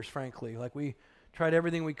 2 years, frankly. Like we tried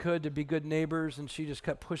everything we could to be good neighbors, and she just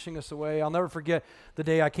kept pushing us away. I'll never forget the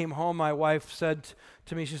day I came home, my wife said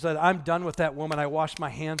to me, she said, I'm done with that woman. I washed my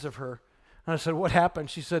hands of her. And I said, what happened?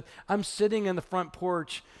 She said, I'm sitting in the front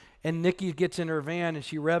porch, and Nikki gets in her van, and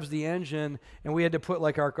she revs the engine, and we had to put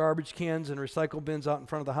like our garbage cans and recycle bins out in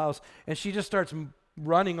front of the house, and she just starts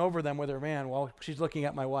running over them with her van while she's looking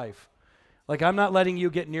at my wife. Like, I'm not letting you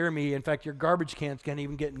get near me. In fact, your garbage cans can't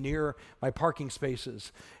even get near my parking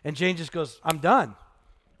spaces. And Jane just goes, I'm done.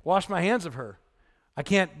 Wash my hands of her. I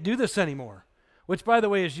can't do this anymore. Which, by the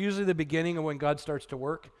way, is usually the beginning of when God starts to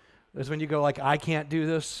work, is when you go like, I can't do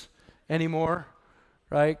this anymore,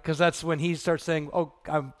 right? Because that's when he starts saying, oh,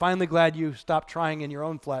 I'm finally glad you stopped trying in your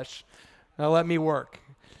own flesh. Now let me work.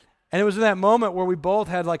 And it was in that moment where we both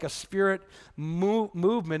had like a spirit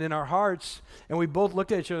movement in our hearts, and we both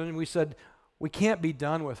looked at each other and we said, we can't be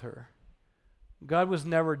done with her. God was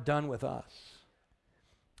never done with us.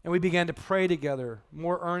 And we began to pray together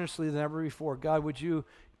more earnestly than ever before. God, would you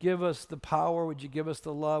give us the power? Would you give us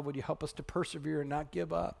the love? Would you help us to persevere and not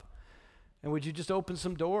give up? And would you just open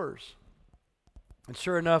some doors? And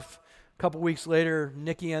sure enough, a couple weeks later,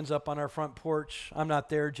 Nikki ends up on our front porch. I'm not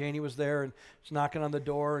there. Janie was there, and she's knocking on the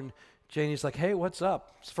door, and Janie's like, hey, what's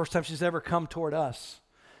up? It's the first time she's ever come toward us.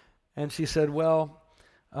 And she said, well,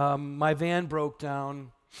 my van broke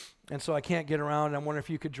down, and so I can't get around, and I'm wondering if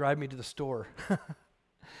you could drive me to the store.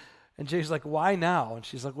 And Jay's like, why now? And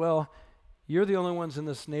she's like, well, you're the only ones in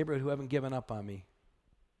this neighborhood who haven't given up on me.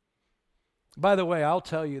 By the way, I'll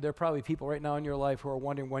tell you, there are probably people right now in your life who are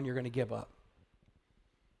wondering when you're going to give up.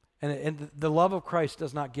 And the love of Christ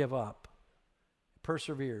does not give up. It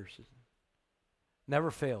perseveres.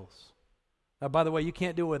 Never fails. Now, by the way, you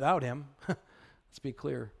can't do it without him. Let's be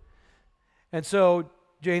clear. And so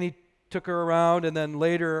Janie took her around, and then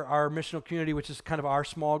later our missional community, which is kind of our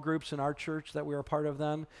small groups in our church that we were a part of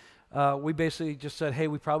then, we basically just said, hey,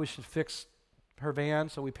 we probably should fix her van,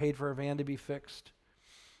 so we paid for her van to be fixed.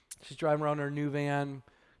 She's driving around in her new van.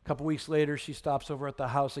 A couple weeks later, she stops over at the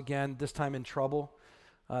house again, this time in trouble.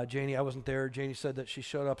 Janie, I wasn't there. Janie said that she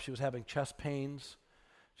showed up. She was having chest pains.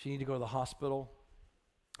 She needed to go to the hospital.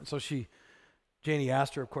 And so Janie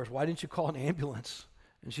asked her, of course, why didn't you call an ambulance?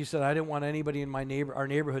 And she said, I didn't want anybody in our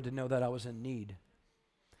neighborhood to know that I was in need.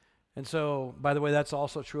 And so, by the way, that's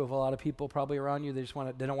also true of a lot of people probably around you. They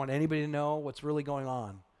don't want anybody to know what's really going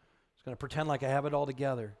on. It's going to pretend like I have it all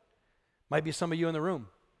together. Might be some of you in the room.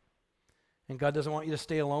 And God doesn't want you to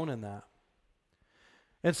stay alone in that.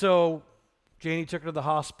 And so Janie took her to the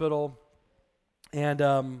hospital, and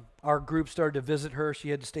our group started to visit her. She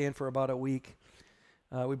had to stay in for about a week.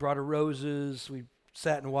 We brought her roses. We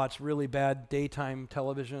sat and watched really bad daytime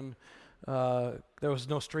television. There was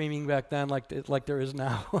no streaming back then like there is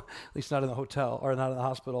now, at least not in the hotel or not in the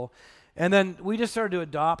hospital. And then we just started to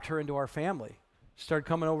adopt her into our family. She started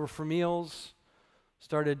coming over for meals,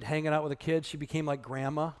 started hanging out with the kids. She became like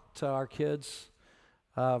grandma to our kids.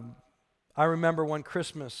 I remember one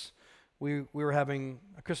Christmas, we were having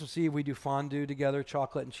a Christmas Eve, we do fondue together,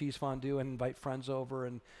 chocolate and cheese fondue, and invite friends over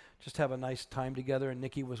and just have a nice time together. And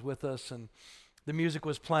Nikki was with us, and the music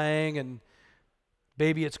was playing, and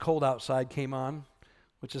Baby It's Cold Outside came on,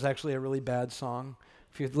 which is actually a really bad song.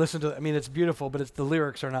 If you listen to it, I mean, it's beautiful, but the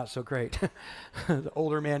lyrics are not so great. The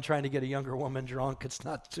older man trying to get a younger woman drunk, it's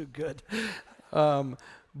not too good.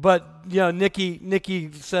 But you know,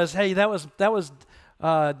 Nikki says, "Hey, that was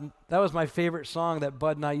my favorite song that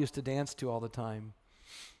Bud and I used to dance to all the time."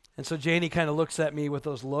 And so Janie kind of looks at me with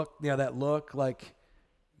that look like,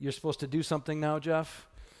 "You're supposed to do something now, Jeff."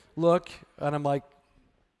 Look, and I'm like,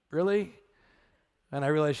 "Really?" And I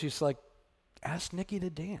realize she's like, "Ask Nikki to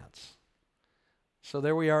dance." So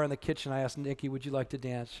there we are in the kitchen. I asked Nikki, "Would you like to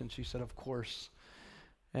dance?" And she said, "Of course."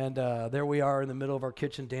 And there we are in the middle of our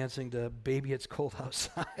kitchen dancing to Baby It's Cold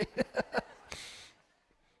Outside.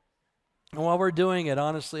 And while we're doing it,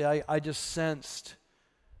 honestly, I just sensed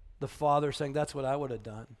the Father saying, that's what I would have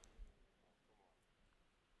done.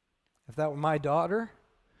 If that were my daughter,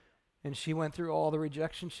 and she went through all the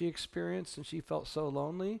rejection she experienced, and she felt so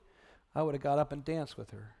lonely, I would have got up and danced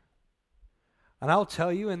with her. And I'll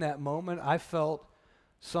tell you, in that moment, I felt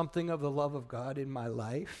something of the love of God in my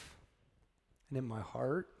life and in my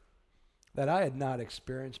heart that I had not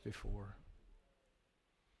experienced before.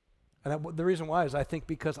 And the reason why is I think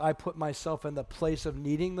because I put myself in the place of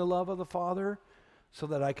needing the love of the Father so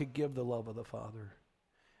that I could give the love of the Father.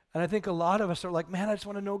 And I think a lot of us are like, man, I just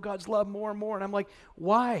want to know God's love more and more. And I'm like,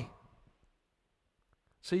 why?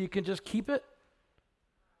 So you can just keep it?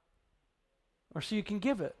 Or so you can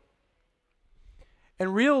give it?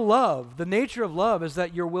 And real love, the nature of love is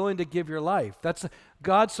that you're willing to give your life.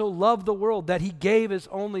 God so loved the world that he gave his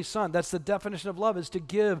only son. That's the definition of love, is to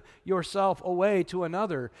give yourself away to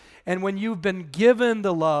another. And when you've been given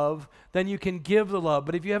the love, then you can give the love.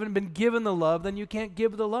 But if you haven't been given the love, then you can't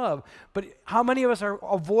give the love. But how many of us are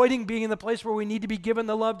avoiding being in the place where we need to be given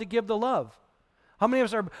the love to give the love? How many of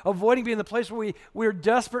us are avoiding being in the place where we're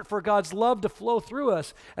desperate for God's love to flow through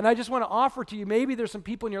us? And I just want to offer to you, maybe there's some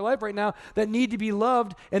people in your life right now that need to be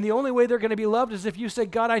loved, and the only way they're going to be loved is if you say,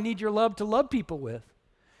 God, I need your love to love people with.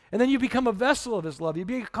 And then you become a vessel of his love. You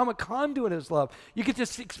become a conduit of his love. You get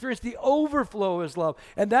to experience the overflow of his love.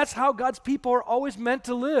 And that's how God's people are always meant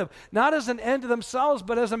to live, not as an end to themselves,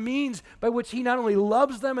 but as a means by which he not only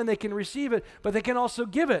loves them and they can receive it, but they can also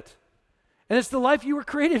give it. And it's the life you were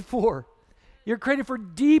created for. You're created for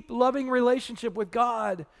deep, loving relationship with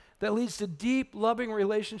God that leads to deep, loving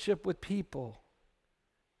relationship with people.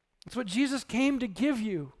 That's what Jesus came to give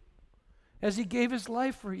you as he gave his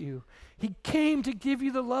life for you. He came to give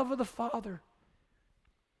you the love of the Father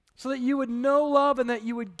so that you would know love and that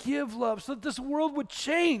you would give love, so that this world would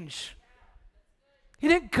change. He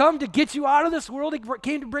didn't come to get you out of this world. He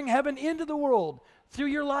came to bring heaven into the world through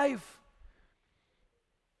your life.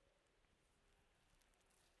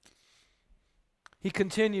 He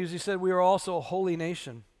continues, he said, we are also a holy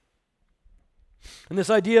nation. And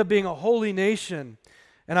this idea of being a holy nation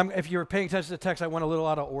And if you're paying attention to the text, I went a little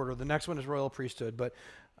out of order. The next one is royal priesthood, but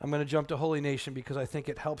I'm going to jump to holy nation because I think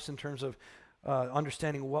it helps in terms of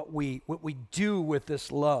understanding what we do with this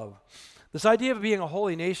love. This idea of being a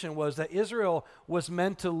holy nation was that Israel was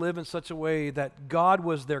meant to live in such a way that God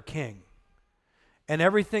was their king. And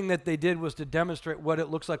everything that they did was to demonstrate what it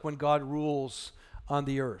looks like when God rules on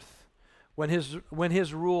the earth. When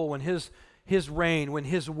his rule, when his reign, when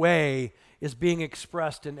his way is being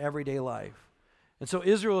expressed in everyday life. And so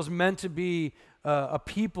Israel is meant to be a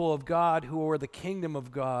people of God who are the kingdom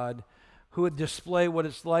of God, who would display what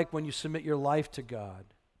it's like when you submit your life to God.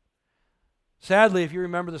 Sadly, if you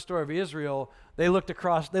remember the story of Israel, they looked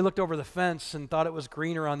over the fence and thought it was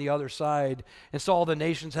greener on the other side and saw all the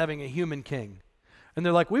nations having a human king. And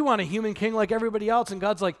they're like, we want a human king like everybody else. And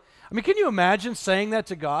God's like, I mean, can you imagine saying that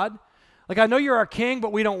to God? Like, I know you're our king,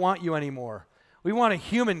 but we don't want you anymore. We want a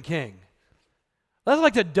human king. That's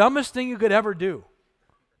like the dumbest thing you could ever do.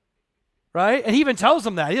 Right? And he even tells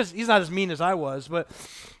them that. He's not as mean as I was, but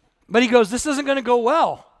he goes, this isn't going to go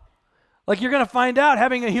well. Like, you're going to find out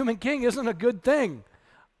having a human king isn't a good thing.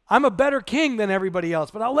 I'm a better king than everybody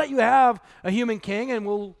else, but I'll let you have a human king and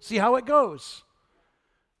we'll see how it goes.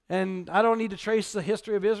 And I don't need to trace the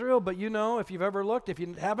history of Israel, but you know, if you've ever looked, if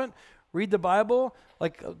you haven't, read the Bible.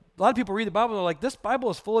 Like, a lot of people read the Bible and they're like, this Bible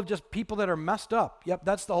is full of just people that are messed up. Yep,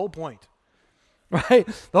 that's the whole point. Right?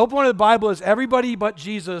 The whole point of the Bible is everybody but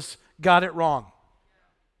Jesus got it wrong.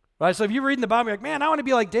 Right? So if you're reading the Bible, you're like, man, I want to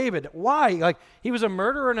be like David. Why? Like, he was a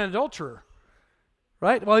murderer and an adulterer.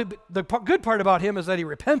 Right? Well, the good part about him is that he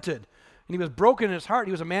repented. And he was broken in his heart.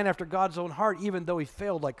 He was a man after God's own heart, even though he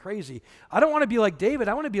failed like crazy. I don't want to be like David.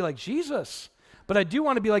 I want to be like Jesus. But I do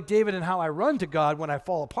want to be like David in how I run to God when I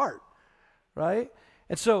fall apart. Right?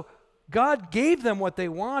 And so God gave them what they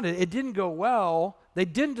wanted. It didn't go well. They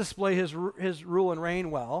didn't display his rule and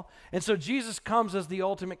reign well. And so Jesus comes as the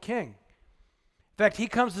ultimate king. In fact, he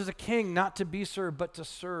comes as a king not to be served, but to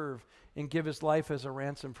serve and give his life as a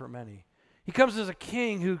ransom for many. He comes as a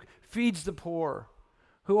king who feeds the poor,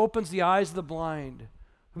 who opens the eyes of the blind,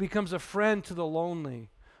 who becomes a friend to the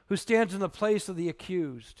lonely, who stands in the place of the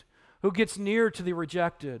accused, who gets near to the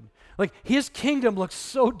rejected. Like, his kingdom looks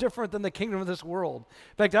so different than the kingdom of this world.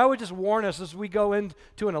 In fact, I would just warn us as we go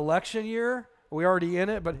into an election year, we're already in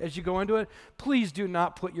it, but as you go into it, please do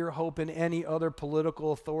not put your hope in any other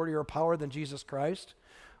political authority or power than Jesus Christ.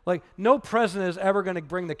 Like, no president is ever going to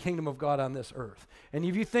bring the kingdom of God on this earth. And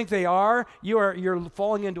if you think they are, you're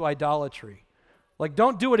falling into idolatry. Like,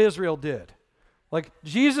 don't do what Israel did. Like,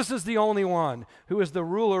 Jesus is the only one who is the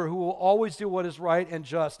ruler who will always do what is right and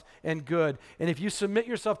just and good. And if you submit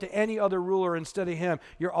yourself to any other ruler instead of him,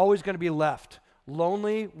 you're always going to be left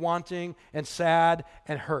lonely, wanting, and sad,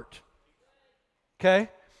 and hurt. Okay?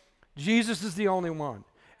 Jesus is the only one.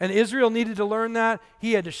 And Israel needed to learn that.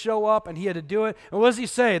 He had to show up and he had to do it. And what does he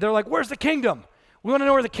say? They're like, where's the kingdom? We want to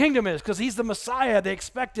know where the kingdom is because he's the Messiah they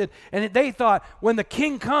expected. And they thought when the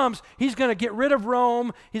king comes, he's going to get rid of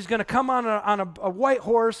Rome. He's going to come on a white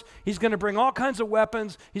horse. He's going to bring all kinds of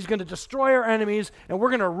weapons. He's going to destroy our enemies. And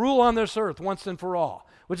we're going to rule on this earth once and for all,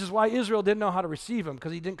 which is why Israel didn't know how to receive him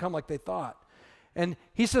because he didn't come like they thought. And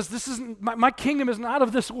he says, this isn't my kingdom is not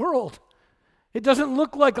of this world. It doesn't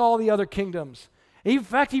look like all the other kingdoms. In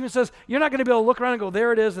fact, he even says, you're not going to be able to look around and go,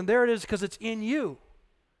 there it is, and there it is, because it's in you.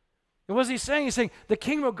 And what is he saying? He's saying, the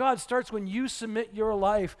kingdom of God starts when you submit your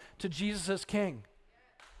life to Jesus as king.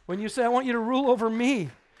 When you say, I want you to rule over me.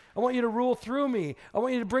 I want you to rule through me. I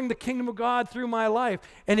want you to bring the kingdom of God through my life.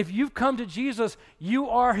 And if you've come to Jesus, you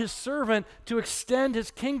are his servant to extend his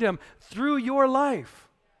kingdom through your life.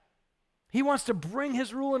 He wants to bring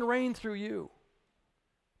his rule and reign through you.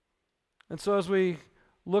 And so as we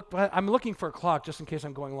look, I'm looking for a clock just in case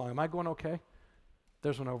I'm going long. Am I going okay?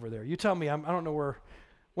 There's one over there. You tell me. I don't know where.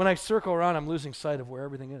 When I circle around, I'm losing sight of where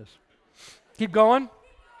everything is. Keep going?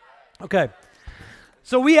 Okay.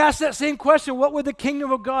 So we asked that same question. What would the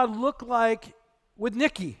kingdom of God look like with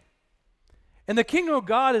Nikki? And the kingdom of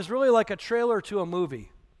God is really like a trailer to a movie.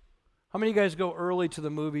 How many of you guys go early to the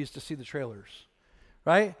movies to see the trailers?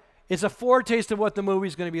 Right? It's a foretaste of what the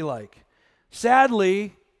movie's going to be like.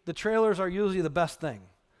 Sadly, the trailers are usually the best thing,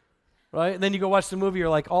 right? And then you go watch the movie, you're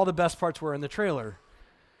like, all the best parts were in the trailer,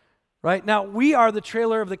 right? Now, we are the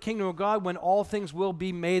trailer of the kingdom of God when all things will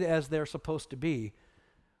be made as they're supposed to be.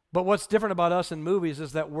 But what's different about us in movies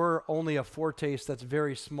is that we're only a foretaste that's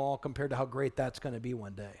very small compared to how great that's going to be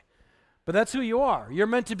one day. But that's who you are. You're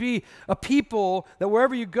meant to be a people that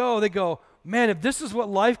wherever you go, they go, man, if this is what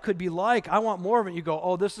life could be like, I want more of it. You go,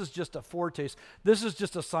 oh, this is just a foretaste. This is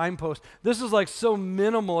just a signpost. This is like so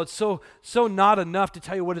minimal. It's so not enough to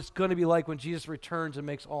tell you what it's going to be like when Jesus returns and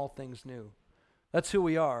makes all things new. That's who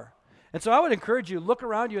we are. And so I would encourage you, look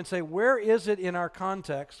around you and say, where is it in our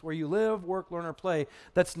context, where you live, work, learn, or play,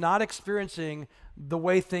 that's not experiencing the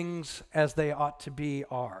way things as they ought to be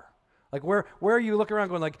are? Like where are you looking around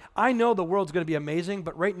going like, I know the world's going to be amazing,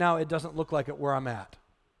 but right now it doesn't look like it where I'm at.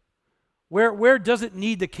 Where does it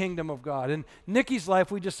need the kingdom of God? In Nikki's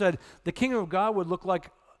life, we just said the kingdom of God would look like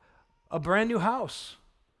a brand new house,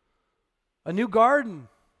 a new garden.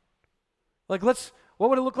 Like what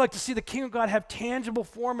would it look like to see the kingdom of God have tangible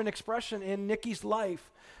form and expression in Nikki's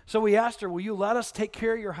life? So we asked her, will you let us take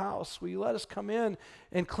care of your house? Will you let us come in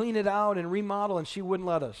and clean it out and remodel? And she wouldn't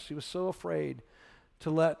let us. She was so afraid to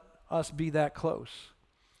let us be that close.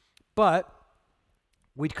 But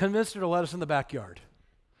we convinced her to let us in the backyard.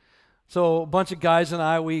 So a bunch of guys and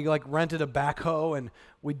I, we like rented a backhoe and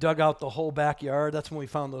we dug out the whole backyard. That's when we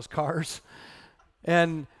found those cars.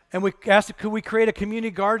 And we asked her, could we create a community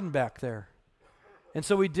garden back there? And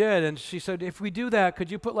so we did, and she said, if we do that, could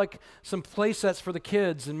you put like some play sets for the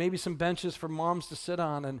kids and maybe some benches for moms to sit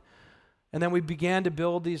on? And then we began to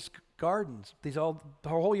build these gardens. The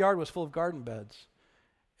whole yard was full of garden beds.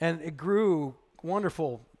 And it grew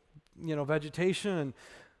wonderful, vegetation, and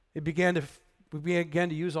we began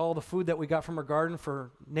to use all the food that we got from our garden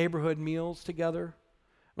for neighborhood meals together.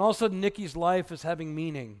 And all of a sudden, Nikki's life is having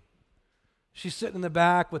meaning. She's sitting in the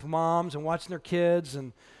back with moms and watching their kids,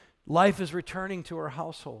 and life is returning to her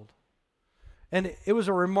household. And it was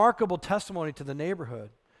a remarkable testimony to the neighborhood.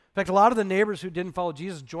 In fact, a lot of the neighbors who didn't follow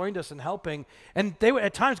Jesus joined us in helping, and they would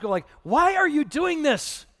at times go like, why are you doing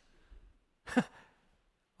this?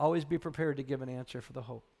 Always be prepared to give an answer for the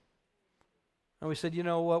hope. And we said, you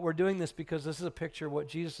know what, we're doing this because this is a picture of what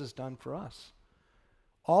Jesus has done for us.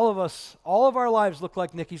 All of our lives look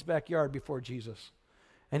like Nikki's backyard before Jesus.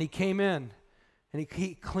 And he came in, and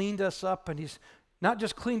he cleaned us up, and he's not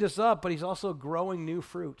just cleaned us up, but he's also growing new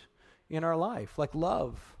fruit in our life, like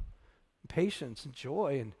love, and patience, and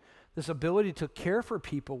joy, and this ability to care for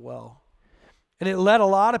people well. And it led a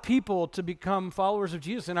lot of people to become followers of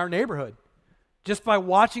Jesus in our neighborhood, just by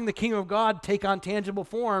watching the kingdom of God take on tangible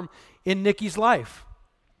form in Nikki's life.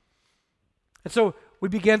 And so we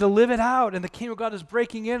began to live it out, and the kingdom of God is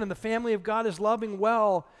breaking in, and the family of God is loving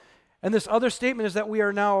well. And this other statement is that we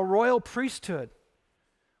are now a royal priesthood,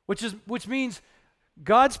 which means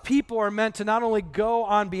God's people are meant to not only go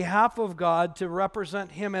on behalf of God to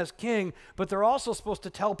represent him as king, but they're also supposed to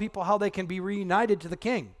tell people how they can be reunited to the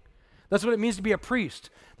king. That's what it means to be a priest.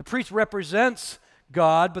 The priest represents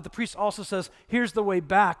God, but the priest also says, here's the way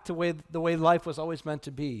back to the way life was always meant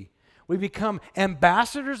to be. We become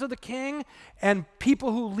ambassadors of the king and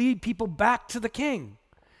people who lead people back to the king.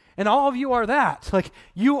 And all of you are that. Like,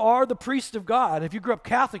 you are the priest of God. If you grew up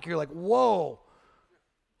Catholic, you're like, whoa,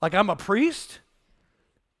 like I'm a priest?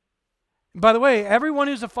 By the way, everyone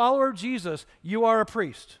who's a follower of Jesus, you are a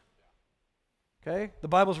priest. Okay? The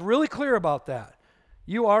Bible's really clear about that.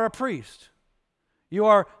 You are a priest. You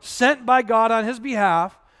are sent by God on his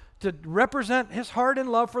behalf to represent his heart and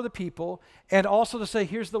love for the people, and also to say,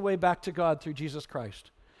 here's the way back to God through Jesus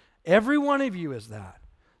Christ. Every one of you is that.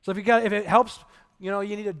 So if it helps, you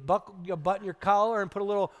need to button your collar and put a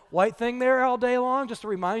little white thing there all day long just to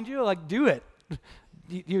remind you, like, do it.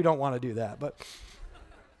 You don't want to do that, but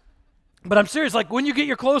I'm serious. Like, when you get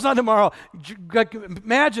your clothes on tomorrow,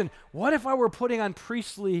 imagine, what if I were putting on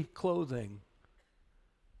priestly clothing?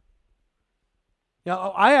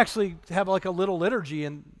 I actually have like a little liturgy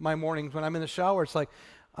in my mornings when I'm in the shower. It's like,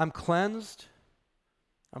 I'm cleansed,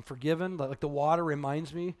 I'm forgiven. Like the water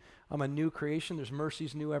reminds me I'm a new creation. There's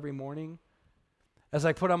mercies new every morning. As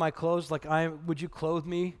I put on my clothes, like, would you clothe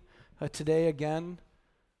me today again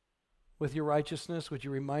with your righteousness? Would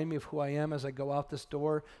you remind me of who I am as I go out this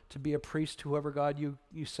door to be a priest to whoever, God,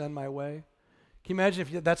 you send my way? Can you imagine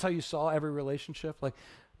if that's how you saw every relationship? Like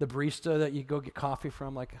the barista that you go get coffee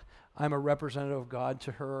from, like, I'm a representative of God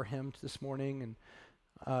to her or him this morning. And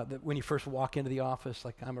that when you first walk into the office,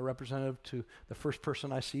 like, I'm a representative to the first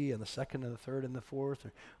person I see, and the second and the third and the fourth,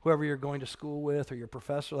 or whoever you're going to school with, or your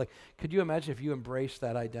professor. Like, could you imagine if you embraced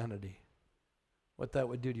that identity, what that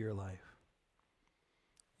would do to your life?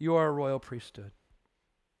 You are a royal priesthood.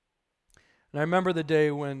 And I remember the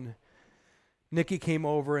day when Nikki came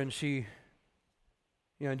over, and she,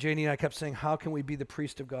 Janie and I kept saying, how can we be the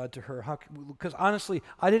priest of God to her? Because honestly,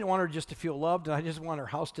 I didn't want her just to feel loved, and I just want her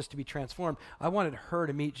house just to be transformed. I wanted her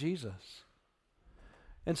to meet Jesus.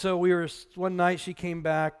 And so one night she came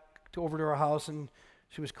back over to our house, and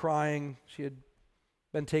she was crying. She had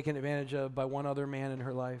been taken advantage of by one other man in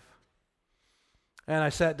her life. And I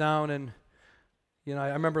sat down, and I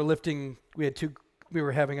remember we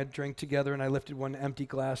were having a drink together, and I lifted one empty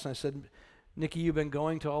glass, and I said, Nikki, you've been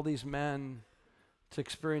going to all these men to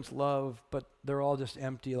experience love, but they're all just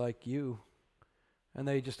empty like you. And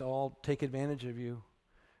they just all take advantage of you.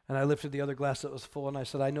 And I lifted the other glass that was full, and I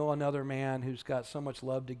said, I know another man who's got so much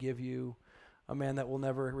love to give you, a man that will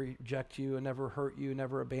never reject you and never hurt you,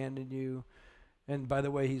 never abandon you. And by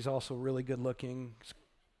the way, he's also really good looking.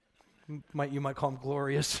 You might call him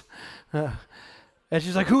glorious. And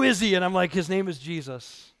she's like, who is he? And I'm like, his name is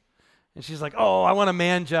Jesus. And she's like, oh, I want a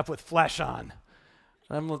man, Jeff, with flesh on.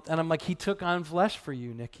 And I'm like, he took on flesh for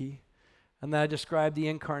you, Nikki. And then I described the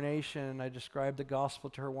incarnation, and I described the gospel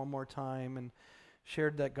to her one more time, and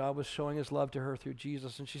shared that God was showing his love to her through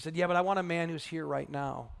Jesus. And she said, yeah, but I want a man who's here right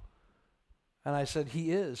now. And I said,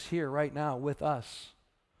 he is here right now with us.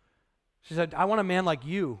 She said, I want a man like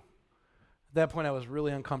you. At that point, I was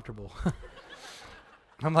really uncomfortable.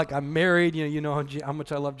 I'm like, I'm married, you know how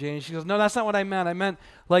much I love Jane. She goes, no, that's not what I meant. I meant,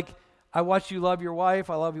 like, I watch you love your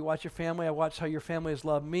wife. I love you watch your family. I watch how your family has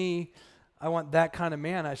loved me. I want that kind of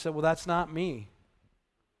man. I said, well, that's not me.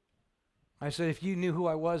 I said, if you knew who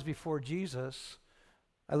I was before Jesus,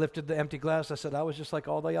 I lifted the empty glass. I said, I was just like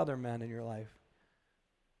all the other men in your life.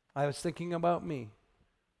 I was thinking about me,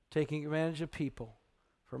 taking advantage of people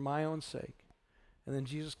for my own sake. And then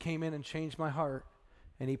Jesus came in and changed my heart,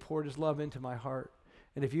 and he poured his love into my heart.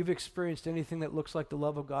 And if you've experienced anything that looks like the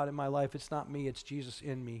love of God in my life, it's not me, it's Jesus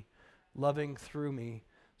in me, loving through me,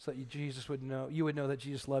 so that you would know that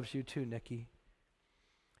Jesus loves you too, Nikki.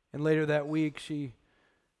 And later that week, she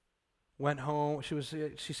went home.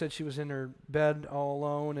 She said she was in her bed all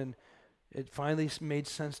alone, and it finally made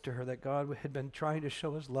sense to her that God had been trying to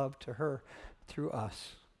show his love to her through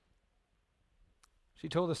us. She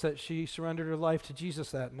told us that she surrendered her life to Jesus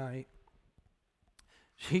that night.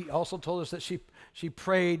 She also told us that she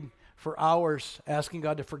prayed for hours asking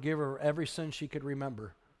God to forgive her every sin she could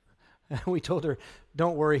remember. And we told her,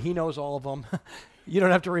 don't worry, he knows all of them. You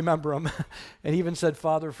don't have to remember them. And he even said,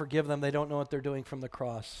 Father, forgive them. They don't know what they're doing from the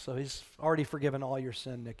cross. So he's already forgiven all your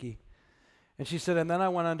sin, Nikki. And she said, and then I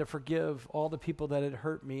went on to forgive all the people that had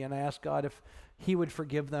hurt me, and I asked God if he would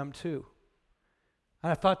forgive them too.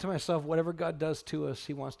 And I thought to myself, whatever God does to us,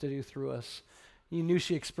 he wants to do through us. You knew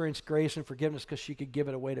she experienced grace and forgiveness because she could give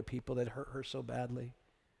it away to people that hurt her so badly.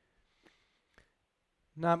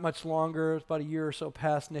 Not much longer, about a year or so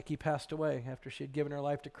past, Nikki passed away after she had given her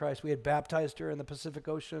life to Christ. We had baptized her in the Pacific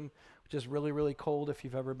Ocean, which is really, really cold if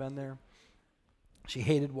you've ever been there. She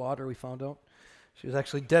hated water, we found out. She was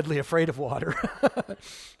actually deadly afraid of water.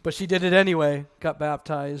 But she did it anyway, got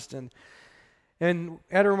baptized. And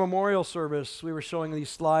at her memorial service, we were showing these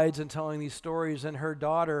slides and telling these stories, and her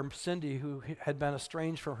daughter, Cindy, who had been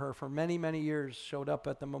estranged from her for many, many years, showed up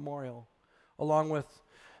at the memorial, along with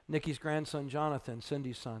Nikki's grandson, Jonathan,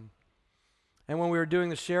 Cindy's son. And when we were doing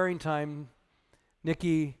the sharing time,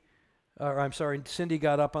 Cindy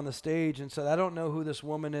got up on the stage and said, I don't know who this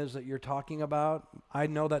woman is that you're talking about. I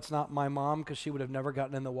know that's not my mom because she would have never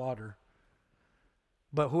gotten in the water.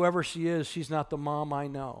 But whoever she is, she's not the mom I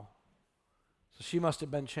know. So she must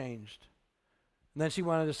have been changed. And then she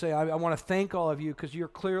wanted to say, I want to thank all of you because you're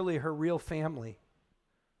clearly her real family.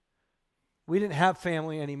 We didn't have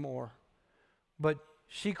family anymore, but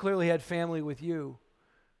she clearly had family with you.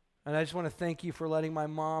 And I just want to thank you for letting my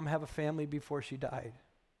mom have a family before she died.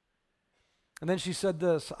 And then she said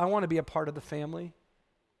this, I want to be a part of the family.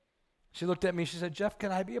 She looked at me, she said, Jeff,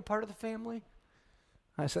 can I be a part of the family?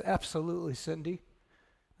 I said, absolutely, Cindy.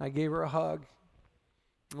 I gave her a hug.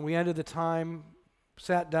 And we ended the time,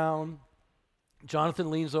 sat down.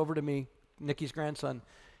 Jonathan leans over to me, Nikki's grandson.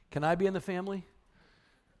 Can I be in the family?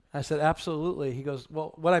 I said, absolutely. He goes,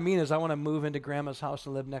 well, what I mean is I want to move into Grandma's house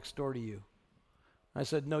and live next door to you. I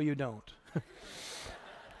said, no, you don't.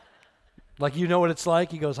 Like, you know what it's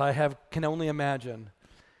like? He goes, can only imagine.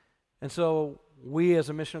 And so we as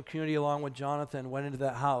a missional community, along with Jonathan, went into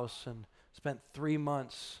that house and spent 3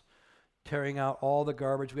 months tearing out all the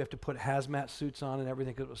garbage. We have to put hazmat suits on and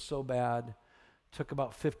everything because it was so bad. Took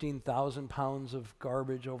about 15,000 pounds of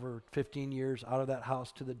garbage over 15 years out of that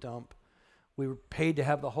house to the dump. We were paid to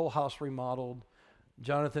have the whole house remodeled.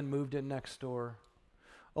 Jonathan moved in next door.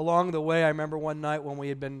 Along the way, I remember one night when we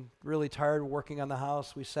had been really tired working on the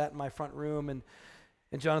house, we sat in my front room and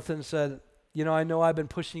Jonathan said, I know I've been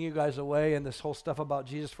pushing you guys away and this whole stuff about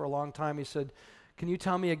Jesus for a long time. He said, can you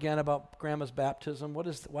tell me again about Grandma's baptism?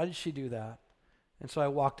 Why did she do that? And so I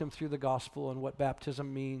walked him through the gospel and what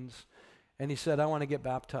baptism means. And he said, I want to get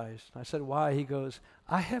baptized. I said, why? He goes,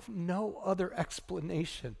 I have no other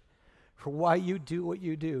explanation for why you do what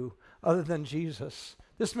you do other than Jesus.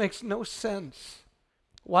 This makes no sense.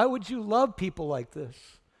 Why would you love people like this?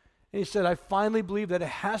 And he said, I finally believe that it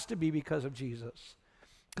has to be because of Jesus.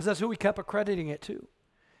 Because that's who we kept accrediting it to.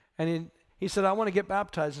 And He said, I want to get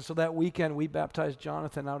baptized. And so that weekend, we baptized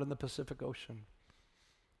Jonathan out in the Pacific Ocean.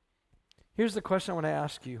 Here's the question I want to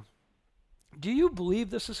ask you. Do you believe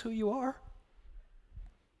this is who you are?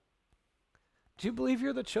 Do you believe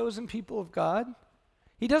you're the chosen people of God?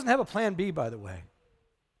 He doesn't have a plan B, by the way.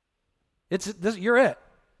 You're it.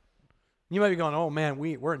 You might be going, oh man,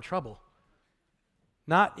 we're in trouble.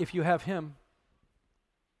 Not if you have him.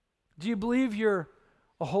 Do you believe you're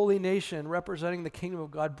a holy nation representing the kingdom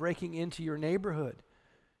of God, breaking into your neighborhood,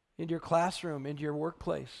 into your classroom, into your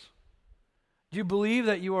workplace? Do you believe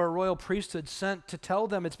that you are a royal priesthood sent to tell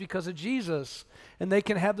them it's because of Jesus, and they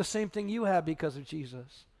can have the same thing you have because of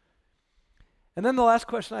Jesus? And then the last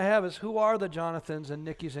question I have is, who are the Jonathans and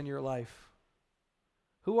Nickys in your life?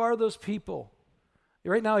 Who are those people?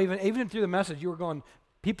 Right now, even through the message, you were going,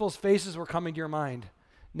 people's faces were coming to your mind.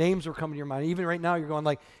 Names were coming to your mind. Even right now, you're going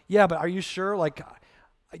like, yeah, but are you sure? Like,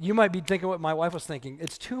 you might be thinking what my wife was thinking.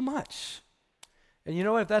 It's too much. And you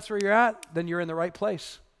know what? If that's where you're at, then you're in the right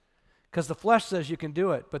place. Because the flesh says you can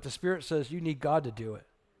do it, but the Spirit says you need God to do it.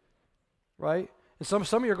 Right? And some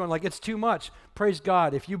of you are going like, it's too much. Praise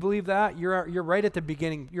God. If you believe that, you're right at the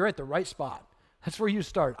beginning. You're at the right spot. That's where you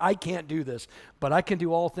start. I can't do this, but I can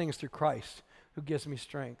do all things through Christ who gives me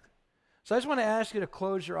strength. So I just want to ask you to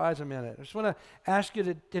close your eyes a minute. I just want to ask you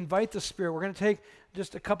to invite the Spirit. We're going to take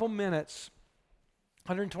just a couple minutes,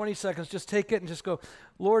 120 seconds. Just take it and just go,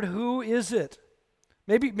 Lord, who is it?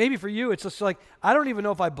 Maybe for you, it's just like, I don't even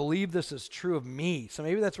know if I believe this is true of me. So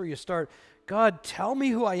maybe that's where you start. God, tell me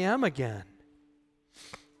who I am again.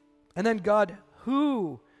 And then, God,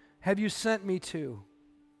 who have you sent me to?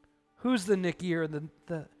 Who's the Nicky or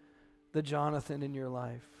the Jonathan in your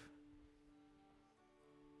life?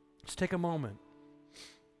 Just take a moment.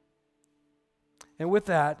 And with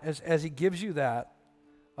that, as he gives you that,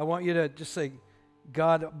 I want you to just say,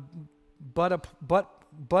 God, but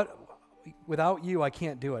without you, I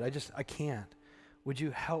can't do it. I can't. Would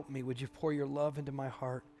you help me? Would you pour your love into my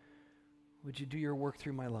heart? Would you do your work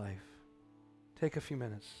through my life? Take a few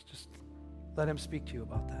minutes. Just let him speak to you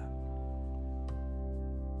about that.